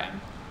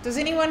program. Does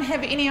anyone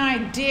have any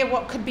idea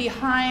what could be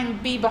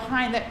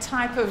behind that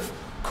type of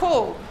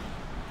call?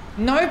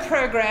 No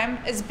program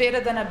is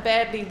better than a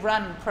badly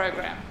run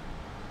program.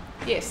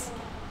 Yes?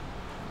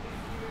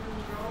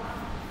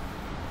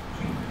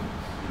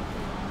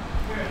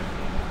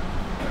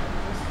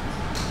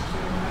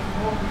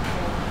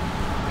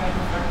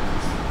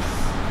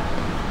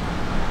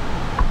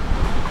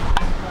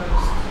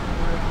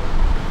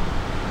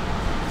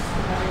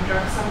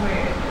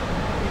 Somewhere,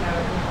 you know,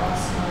 in the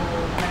arsenal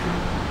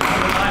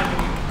and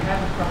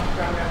have a proper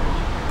program.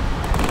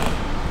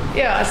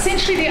 Yeah,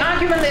 essentially the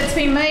argument that's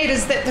been made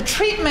is that the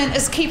treatment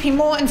is keeping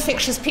more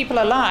infectious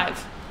people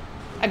alive,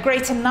 a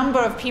greater number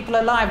of people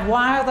alive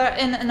while they're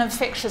in an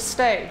infectious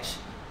stage,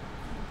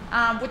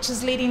 which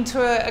is leading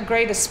to a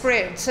greater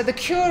spread. So the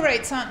cure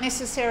rates aren't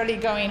necessarily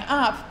going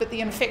up, but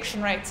the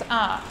infection rates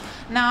are.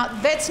 Now,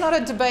 that's not a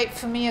debate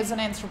for me as an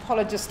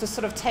anthropologist to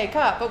sort of take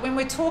up, but when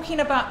we're talking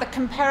about the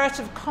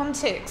comparative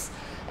context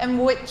in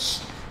which,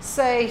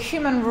 say,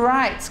 human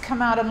rights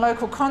come out in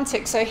local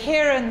context. So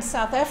here in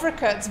South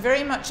Africa, it's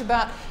very much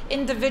about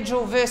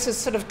individual versus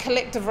sort of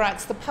collective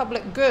rights, the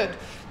public good.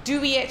 Do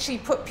we actually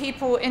put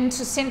people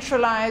into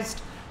centralized,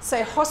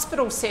 say,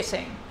 hospital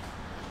setting?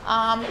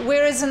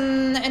 Whereas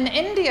in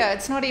India,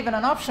 it's not even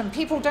an option.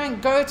 People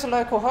don't go to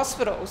local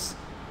hospitals.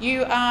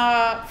 You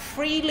are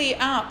freely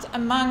out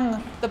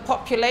among the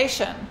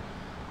population.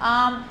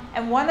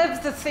 And one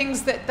of the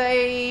things that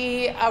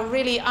they are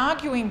really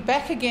arguing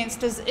back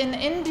against is in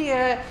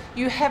India,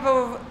 you have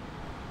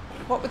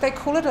what would they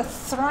call it, a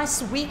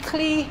thrice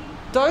weekly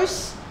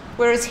dose,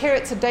 whereas here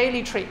it's a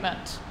daily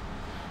treatment.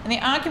 And the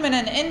argument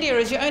in India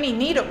is you only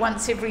need it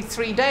once every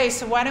 3 days,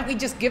 so why don't we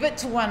just give it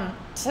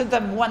to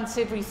them once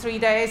every 3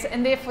 days,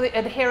 and therefore the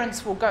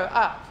adherence will go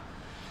up.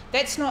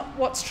 That's not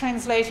what's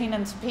translating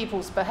into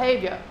people's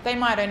behavior. They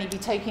might only be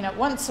taking it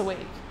once a week.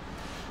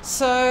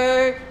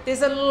 So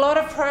there's a lot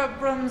of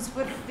problems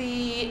with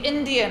the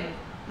Indian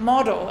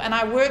model, and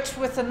I worked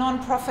with a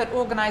non-profit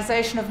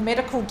organization of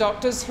medical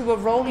doctors who were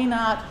rolling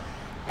out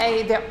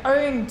their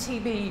own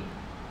TB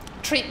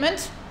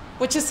treatment,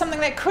 which is something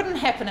that couldn't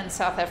happen in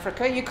South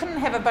Africa. You couldn't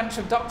have a bunch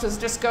of doctors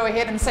just go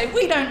ahead and say,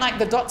 we don't like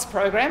the DOTS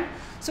program,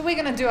 so we're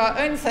going to do our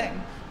own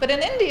thing. But in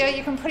India,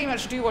 you can pretty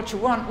much do what you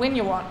want, when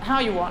you want, how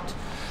you want.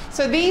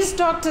 So these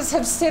doctors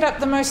have set up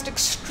the most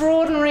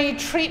extraordinary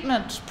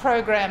treatment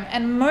program,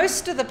 and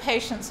most of the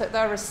patients that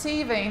they're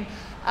receiving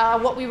are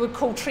what we would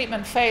call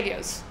treatment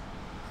failures.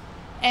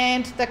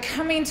 And they're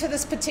coming to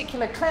this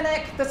particular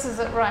clinic, this is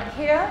it right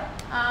here,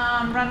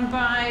 run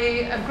by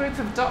a group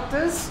of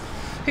doctors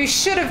who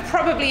should have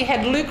probably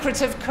had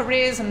lucrative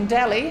careers in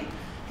Delhi,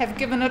 have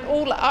given it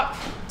all up,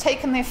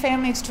 taken their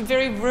families to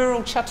very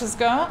rural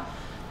Chhattisgarh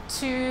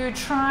to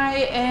try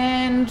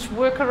and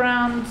work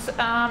around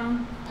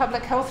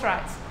public health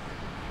rights.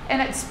 And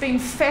it's been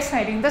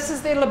fascinating. This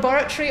is their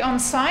laboratory on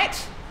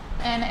site,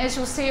 and as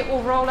you'll see it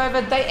will roll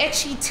over, they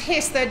actually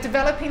test, they're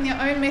developing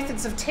their own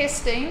methods of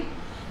testing.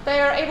 They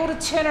are able to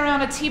turn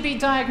around a TB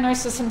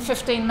diagnosis in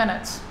 15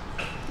 minutes.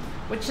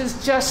 Which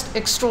is just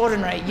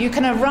extraordinary. You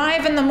can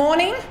arrive in the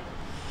morning,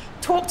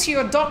 talk to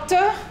your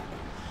doctor.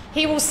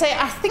 He will say,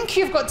 I think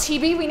you've got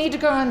TB, we need to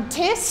go and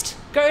test.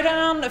 Go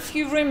down a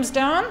few rooms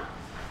down,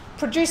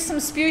 produce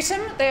some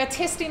sputum. They are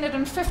testing it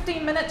in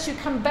 15 minutes. You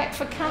come back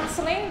for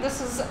counseling.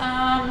 This is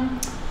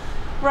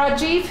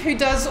Rajiv, who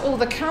does all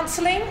the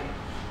counseling.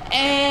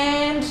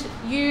 And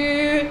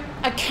you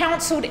are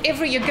counseled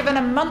you're given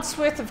a month's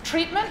worth of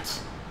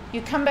treatment.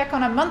 You come back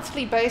on a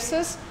monthly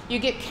basis. You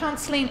get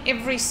counseling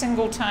every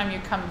single time you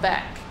come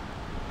back.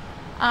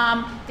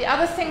 The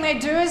other thing they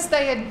do is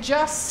they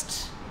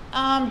adjust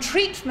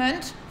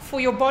treatment for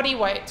your body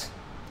weight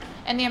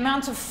and the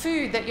amount of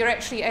food that you're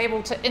actually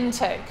able to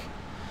intake.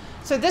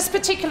 So this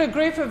particular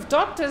group of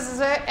doctors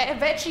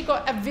have actually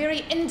got a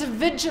very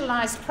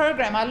individualized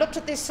program. I looked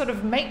at this sort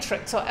of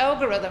matrix or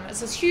algorithm.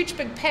 It's this huge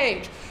big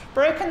page,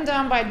 broken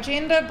down by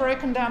gender,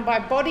 broken down by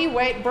body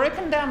weight,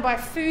 broken down by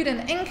food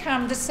and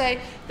income to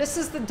say, this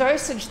is the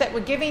dosage that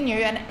we're giving you,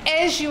 and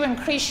as you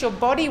increase your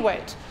body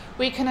weight,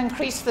 we can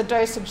increase the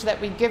dosage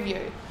that we give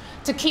you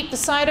to keep the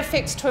side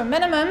effects to a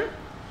minimum.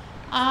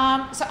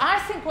 So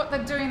I think what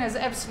they're doing is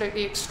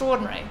absolutely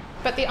extraordinary.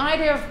 But the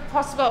idea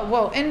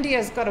of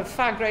India's got a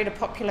far greater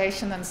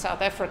population than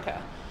South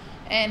Africa.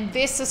 And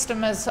their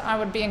system is, I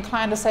would be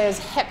inclined to say, as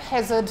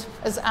haphazard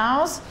as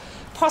ours.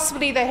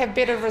 Possibly they have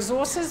better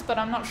resources, but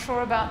I'm not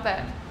sure about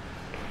that.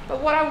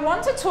 But what I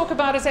want to talk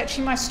about is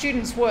actually my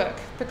students' work,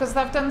 because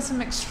they've done some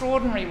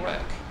extraordinary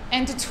work.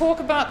 And to talk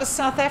about the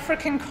South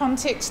African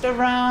context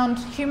around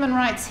human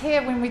rights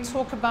here, when we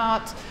talk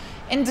about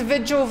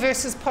individual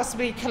versus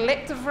possibly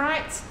collective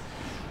rights.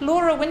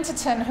 Laura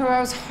Winterton, who I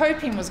was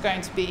hoping was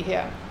going to be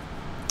here,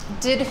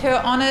 did her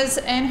honours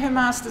and her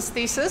master's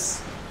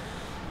thesis.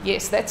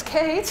 Yes, that's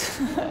Kate,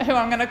 who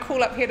I'm going to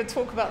call up here to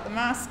talk about the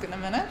mask in a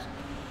minute.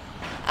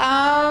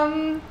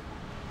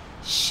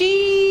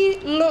 She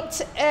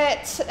looked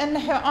at, in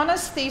her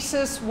honours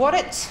thesis, what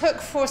it took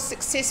for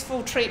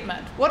successful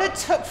treatment, what it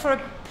took for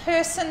a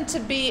person to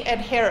be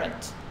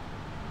adherent,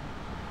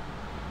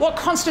 what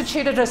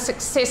constituted a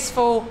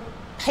successful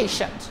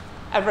patient,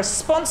 a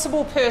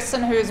responsible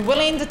person who is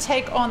willing to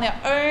take on their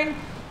own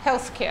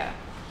healthcare.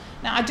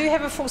 Now, I do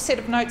have a full set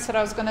of notes that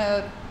I was going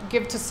to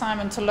give to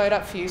Simon to load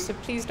up for you, so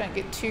please don't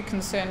get too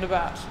concerned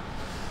about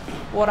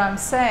what I'm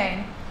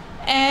saying.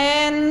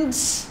 And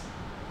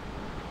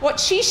what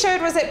she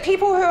showed was that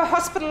people who are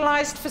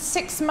hospitalized for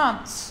 6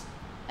 months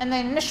in the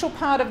initial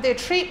part of their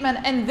treatment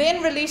and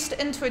then released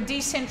into a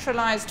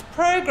decentralized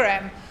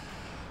program,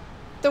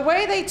 the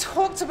way they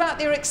talked about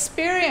their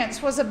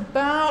experience was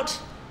about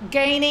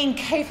gaining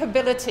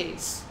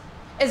capabilities.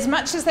 As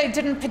much as they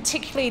didn't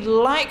particularly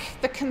like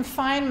the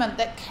confinement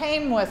that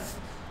came with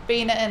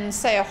being in,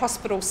 say, a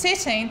hospital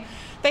setting,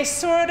 they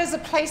saw it as a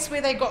place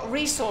where they got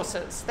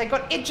resources, they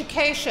got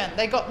education,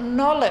 they got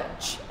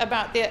knowledge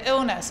about their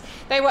illness.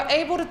 They were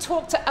able to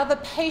talk to other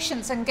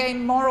patients and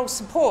gain moral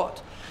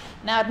support.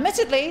 Now,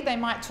 admittedly, they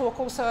might talk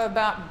also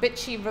about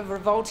bitchy,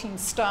 revolting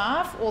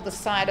staff, or the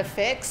side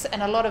effects,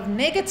 and a lot of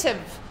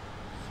negative.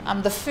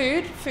 The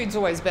food's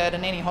always bad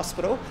in any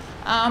hospital.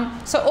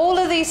 So all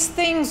of these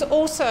things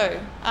also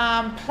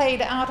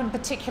played out in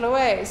particular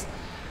ways.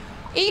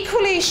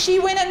 Equally, she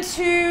went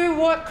into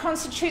what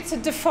constitutes a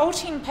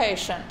defaulting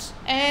patient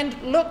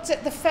and looked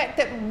at the fact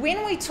that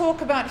when we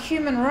talk about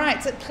human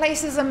rights, it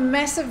places a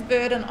massive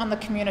burden on the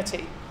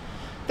community.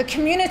 The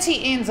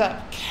community ends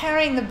up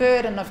carrying the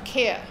burden of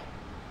care.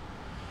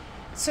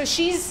 So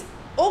she's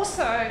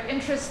also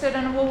interested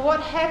in, well,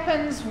 what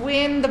happens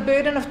when the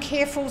burden of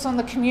care falls on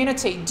the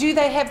community? Do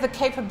they have the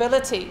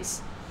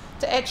capabilities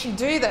to actually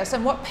do this?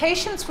 And what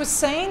patients were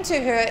saying to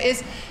her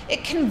is,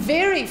 it can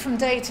vary from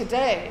day to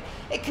day.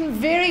 It can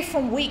vary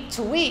from week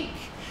to week.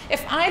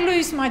 If I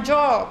lose my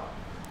job,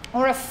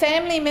 or a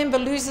family member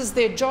loses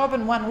their job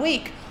in 1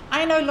 week,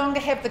 I no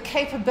longer have the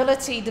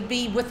capability to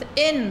be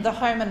within the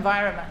home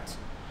environment.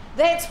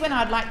 That's when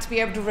I'd like to be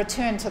able to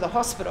return to the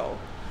hospital.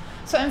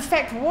 So in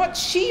fact, what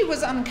she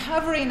was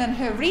uncovering in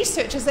her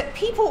research is that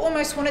people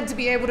almost wanted to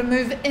be able to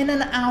move in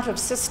and out of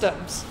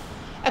systems.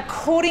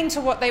 according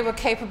to what they were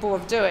capable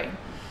of doing.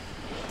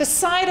 The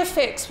side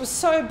effects were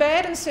so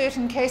bad in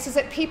certain cases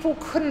that people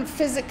couldn't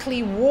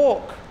physically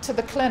walk to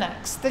the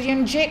clinics. The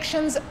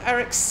injections are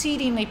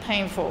exceedingly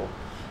painful.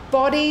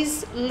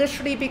 Bodies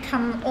literally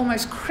become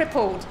almost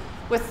crippled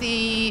with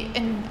the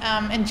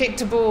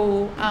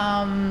injectable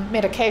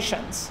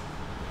medications,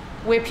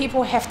 where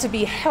people have to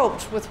be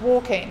helped with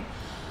walking.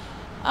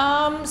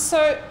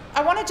 So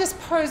I want to just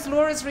pose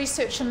Laura's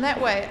research in that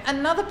way.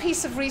 Another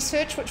piece of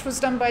research, which was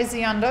done by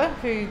Zianda,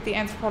 who the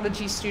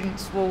anthropology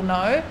students will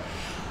know,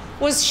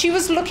 was she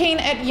was looking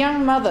at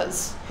young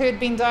mothers who had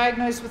been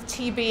diagnosed with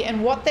TB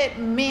and what that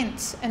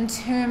meant in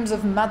terms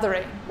of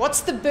mothering.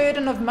 What's the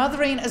burden of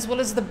mothering as well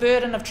as the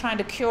burden of trying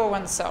to cure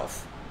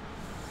oneself?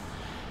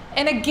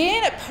 And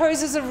again, it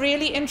poses a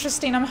really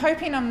interesting, I'm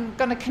hoping I'm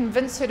going to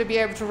convince her to be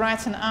able to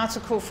write an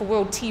article for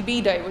World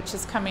TB Day, which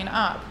is coming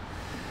up.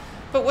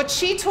 But what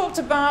she talked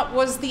about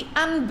was the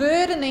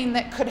unburdening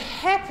that could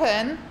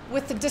happen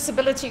with the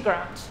disability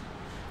grant.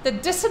 The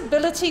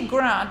disability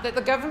grant that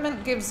the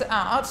government gives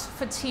out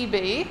for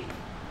TB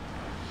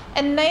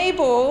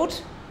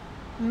enabled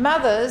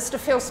mothers to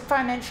feel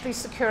financially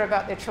secure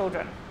about their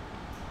children.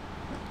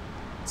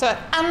 So it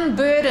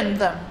unburdened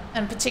them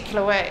in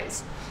particular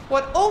ways.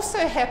 What also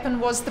happened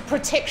was the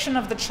protection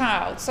of the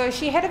child. So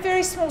she had a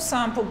very small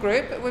sample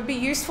group. It would be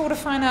useful to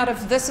find out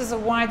if this is a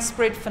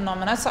widespread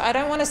phenomena. So I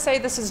don't want to say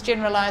this is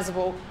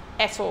generalizable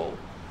at all.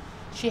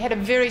 She had a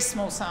very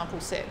small sample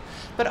set.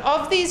 But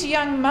of these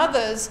young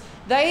mothers,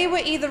 they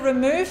were either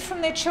removed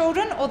from their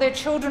children or their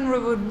children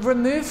were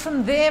removed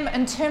from them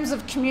in terms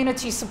of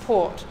community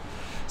support.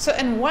 So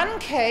in one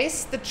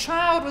case, the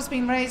child was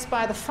being raised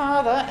by the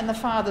father and the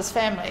father's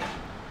family.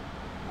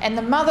 And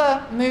the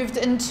mother moved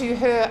into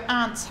her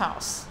aunt's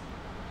house.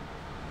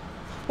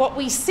 What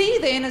we see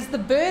then is the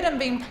burden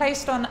being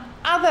placed on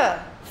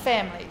other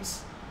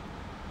families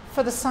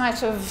for the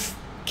site of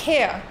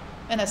care,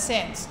 in a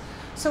sense.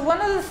 So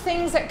one of the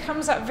things that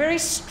comes up very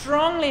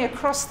strongly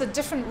across the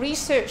different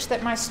research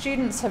that my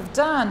students have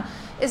done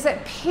is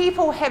that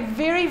people have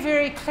very,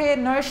 very clear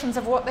notions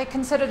of what they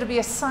consider to be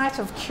a site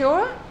of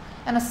cure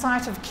and a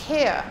site of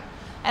care,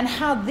 and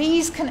how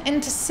these can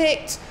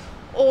intersect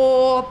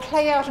or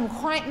play out in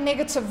quite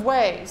negative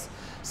ways.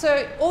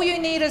 So all you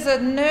need is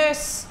a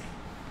nurse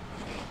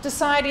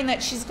deciding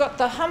that she's got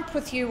the hump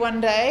with you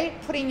one day,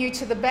 putting you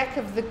to the back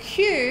of the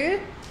queue,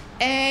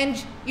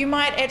 and you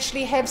might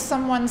actually have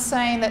someone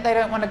saying that they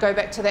don't want to go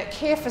back to that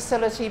care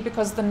facility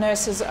because the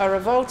nurses are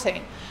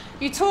revolting.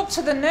 You talk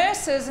to the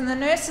nurses and the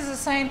nurses are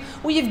saying,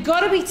 well, you've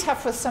got to be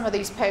tough with some of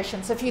these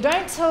patients. If you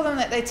don't tell them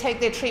that they take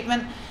their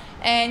treatment,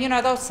 and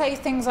they'll say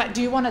things like,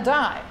 do you want to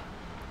die?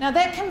 Now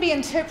that can be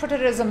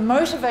interpreted as a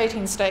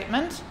motivating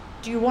statement,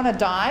 do you want to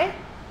die?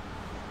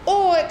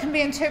 Or it can be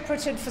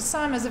interpreted for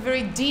some as a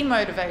very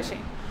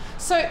demotivating.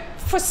 So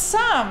for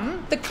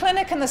some, the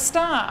clinic and the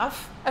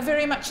staff are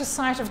very much a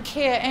site of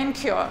care and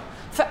cure.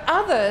 For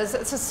others,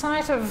 it's a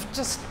site of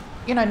just,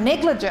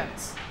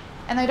 negligence,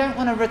 and they don't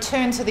want to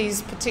return to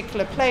these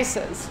particular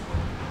places.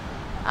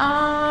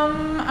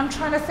 I'm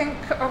trying to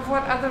think of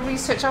what other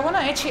research. I want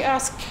to actually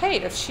ask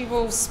Kate if she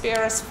will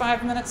spare us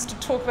 5 minutes to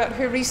talk about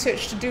her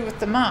research to do with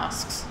the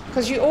masks,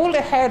 because you all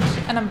had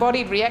an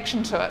embodied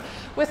reaction to it.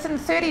 Within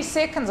 30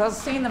 seconds, I was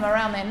seeing them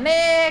around their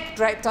neck,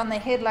 draped on their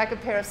head like a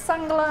pair of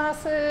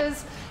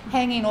sunglasses,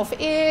 hanging off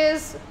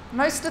ears.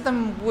 Most of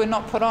them were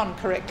not put on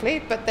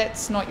correctly, but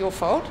that's not your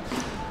fault.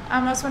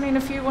 I was wondering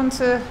if you want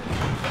to...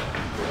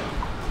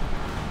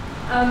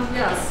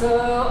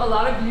 So a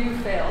lot of you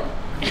failed.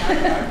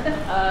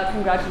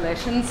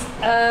 Congratulations.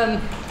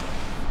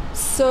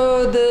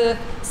 So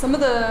some of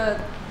the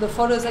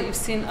photos that you've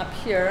seen up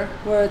here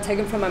were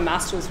taken from my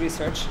master's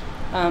research.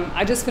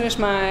 I just finished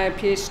my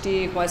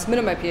PhD, I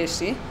submitted my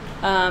PhD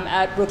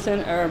at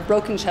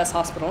Broken Chest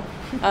Hospital,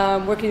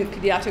 working with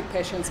pediatric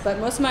patients. But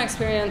most of my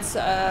experience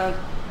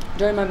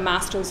during my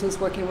master's was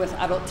working with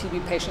adult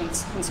TB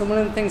patients. And so one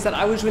of the things that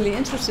I was really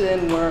interested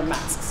in were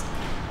masks.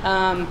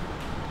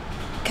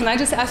 Can I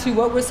just ask you,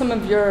 what were some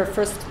of your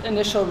first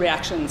initial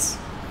reactions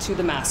to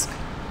the mask?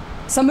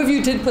 Some of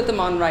you did put them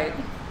on right,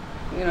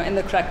 in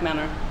the correct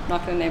manner.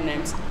 Not going to name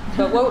names.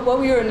 But what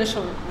were your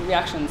initial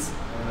reactions?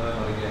 No,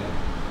 not again.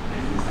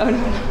 Oh,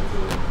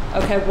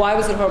 no. Okay, why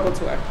was it horrible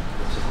to wear?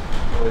 It's just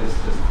always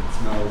it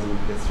smells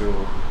and gets your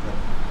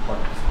hot,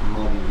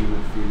 muddy,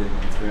 humid feeling.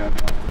 It's very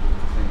uncomfortable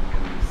to think.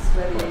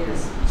 And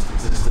it's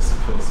just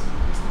disappears.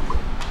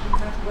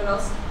 What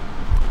else?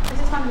 I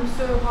just find them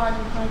so hard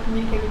when trying to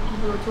communicate with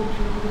people or talk to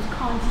people because you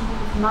can't see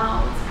people's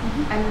mouths.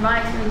 And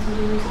my experience in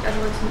doing research,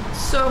 it's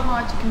so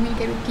hard to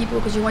communicate with people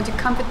because you want to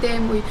comfort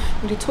them or you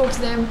want to talk to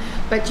them,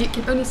 but you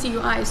can only see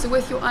your eyes. So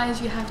with your eyes,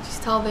 you have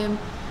to tell them,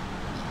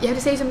 you have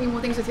to say so many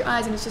more things with your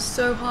eyes, and it's just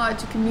so hard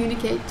to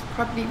communicate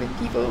properly with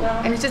people.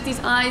 Yeah. And it's just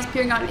these eyes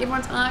peering out, and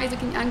everyone's eyes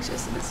looking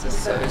anxious, and it's just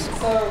so.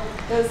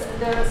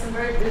 There are some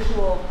very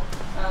visual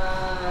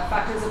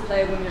factors at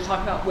play when you're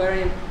talking about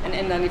wearing an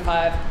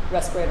N95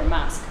 respirator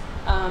mask.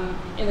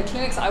 In the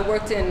clinics I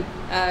worked in,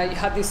 you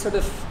had these sort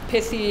of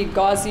pithy,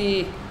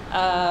 gauzy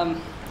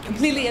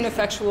completely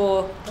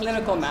ineffectual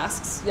clinical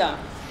masks,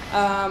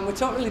 which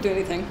don't really do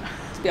anything,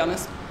 to be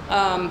honest.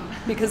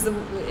 Because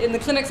in the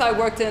clinics I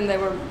worked in, they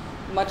were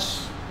much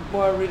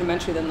more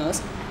rudimentary than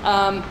those.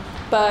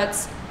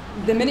 But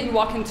the minute you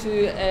walk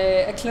into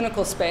a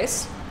clinical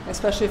space,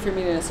 especially if you're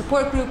meeting a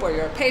support group or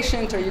you're a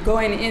patient or you're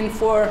going in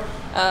for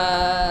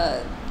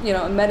a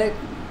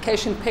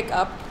medication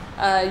pickup,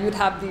 you'd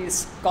have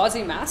these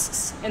gauzy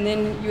masks, and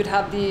then you'd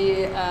have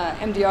the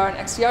MDR and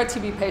XDR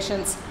TB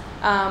patients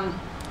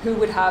who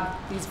would have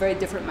these very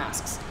different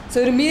masks. So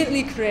it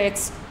immediately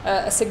creates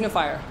a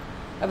signifier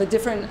of a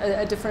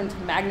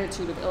different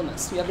magnitude of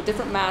illness. You have a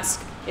different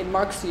mask, it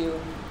marks you,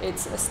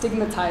 it's a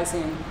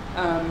stigmatizing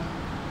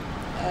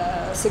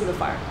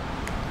signifier.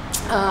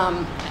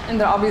 And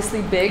they're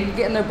obviously big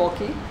and they're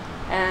bulky,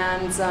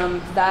 and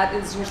that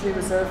is usually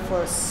reserved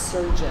for a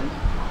surgeon,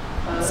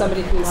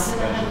 somebody who's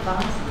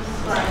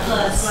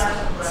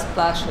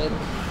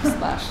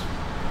splash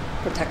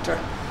protector.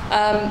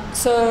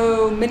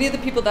 So many of the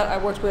people that I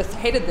worked with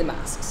hated the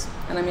masks,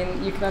 and I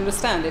mean, you can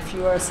understand if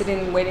you are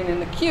sitting waiting in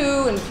the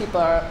queue and people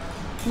are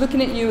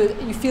looking at you,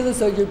 you feel as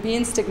though you're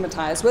being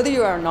stigmatized, whether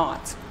you are or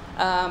not.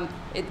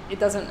 It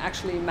doesn't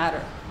actually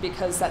matter,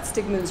 because that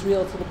stigma is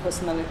real to the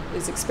person that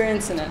is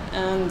experiencing it.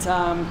 And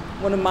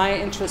one of my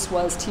interests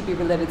was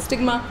TB-related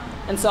stigma,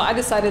 and so I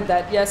decided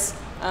that yes,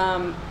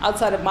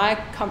 outside of my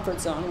comfort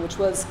zone, which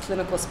was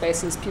clinical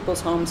spaces,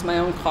 people's homes, my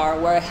own car,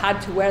 where I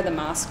had to wear the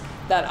mask,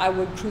 that I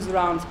would cruise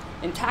around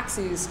in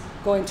taxis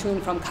going to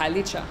and from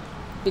Kailicha.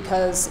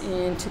 Because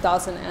in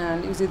 2000,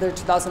 and it was either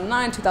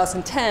 2009,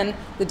 2010,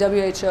 the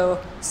WHO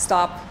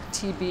Stop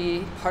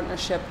TB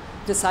partnership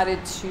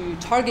decided to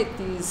target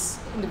these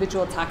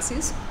individual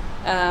taxis,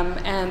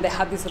 and they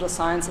had these little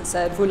signs that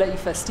said "Vula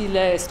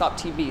ifestile, stop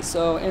TB."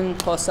 So in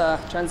Xhosa,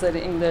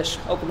 translated English,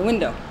 open the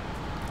window,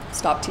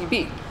 stop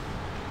TB.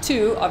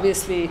 To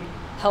obviously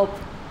help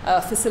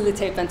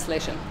facilitate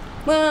ventilation.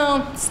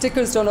 Well,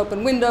 stickers don't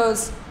open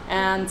windows,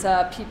 and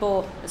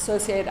people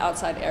associate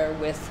outside air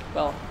with,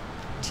 well,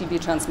 TB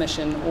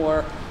transmission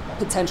or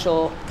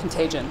potential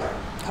contagion,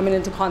 coming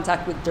into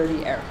contact with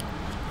dirty air.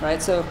 Right,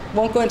 so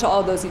won't go into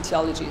all those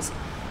etiologies,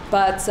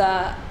 but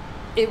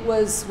it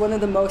was one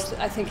of the most,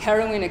 I think,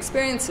 harrowing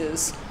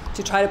experiences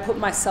to try to put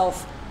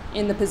myself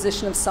in the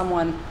position of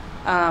someone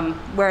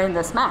wearing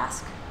this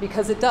mask,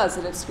 because it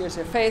obscures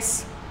your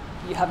face,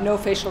 you have no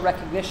facial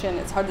recognition,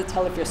 it's hard to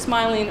tell if you're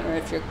smiling or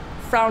if you're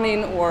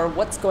frowning or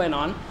what's going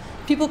on.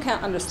 People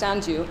can't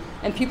understand you,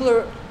 and people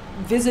are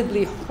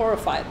visibly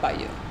horrified by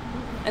you.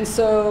 And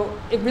so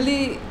it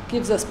really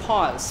gives us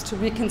pause to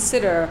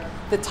reconsider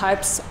the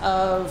types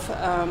of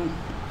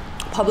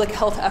public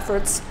health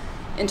efforts,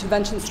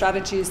 intervention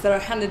strategies that are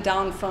handed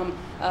down from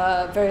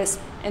various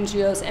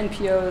NGOs,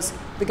 NPOs,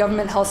 the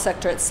government health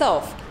sector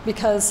itself,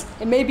 because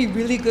it may be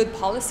really good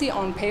policy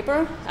on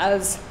paper,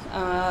 as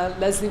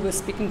Leslie was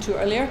speaking to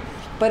earlier,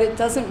 but it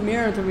doesn't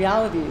mirror the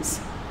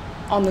realities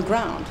on the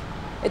ground.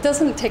 It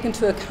doesn't take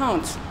into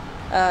account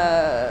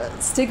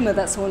stigma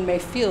that someone may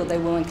feel they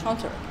will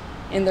encounter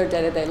in their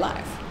day-to-day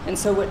life. And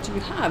so what do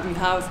you have? You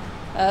have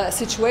a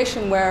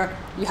situation where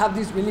you have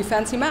these really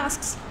fancy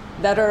masks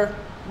that are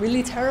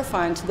really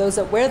terrifying to those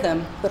that wear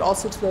them, but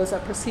also to those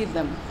that perceive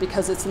them,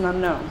 because it's an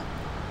unknown.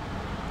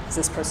 Is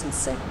this person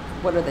sick?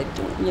 What are they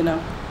doing? You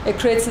know, it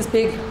creates this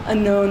big,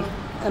 unknown,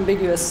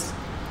 ambiguous,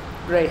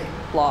 gray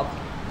blob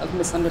of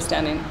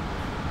misunderstanding,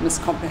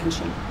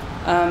 miscomprehension.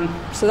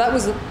 So that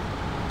was,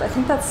 I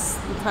think that's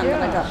the time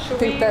that I got.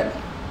 Should we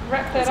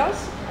wrap that up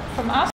from us?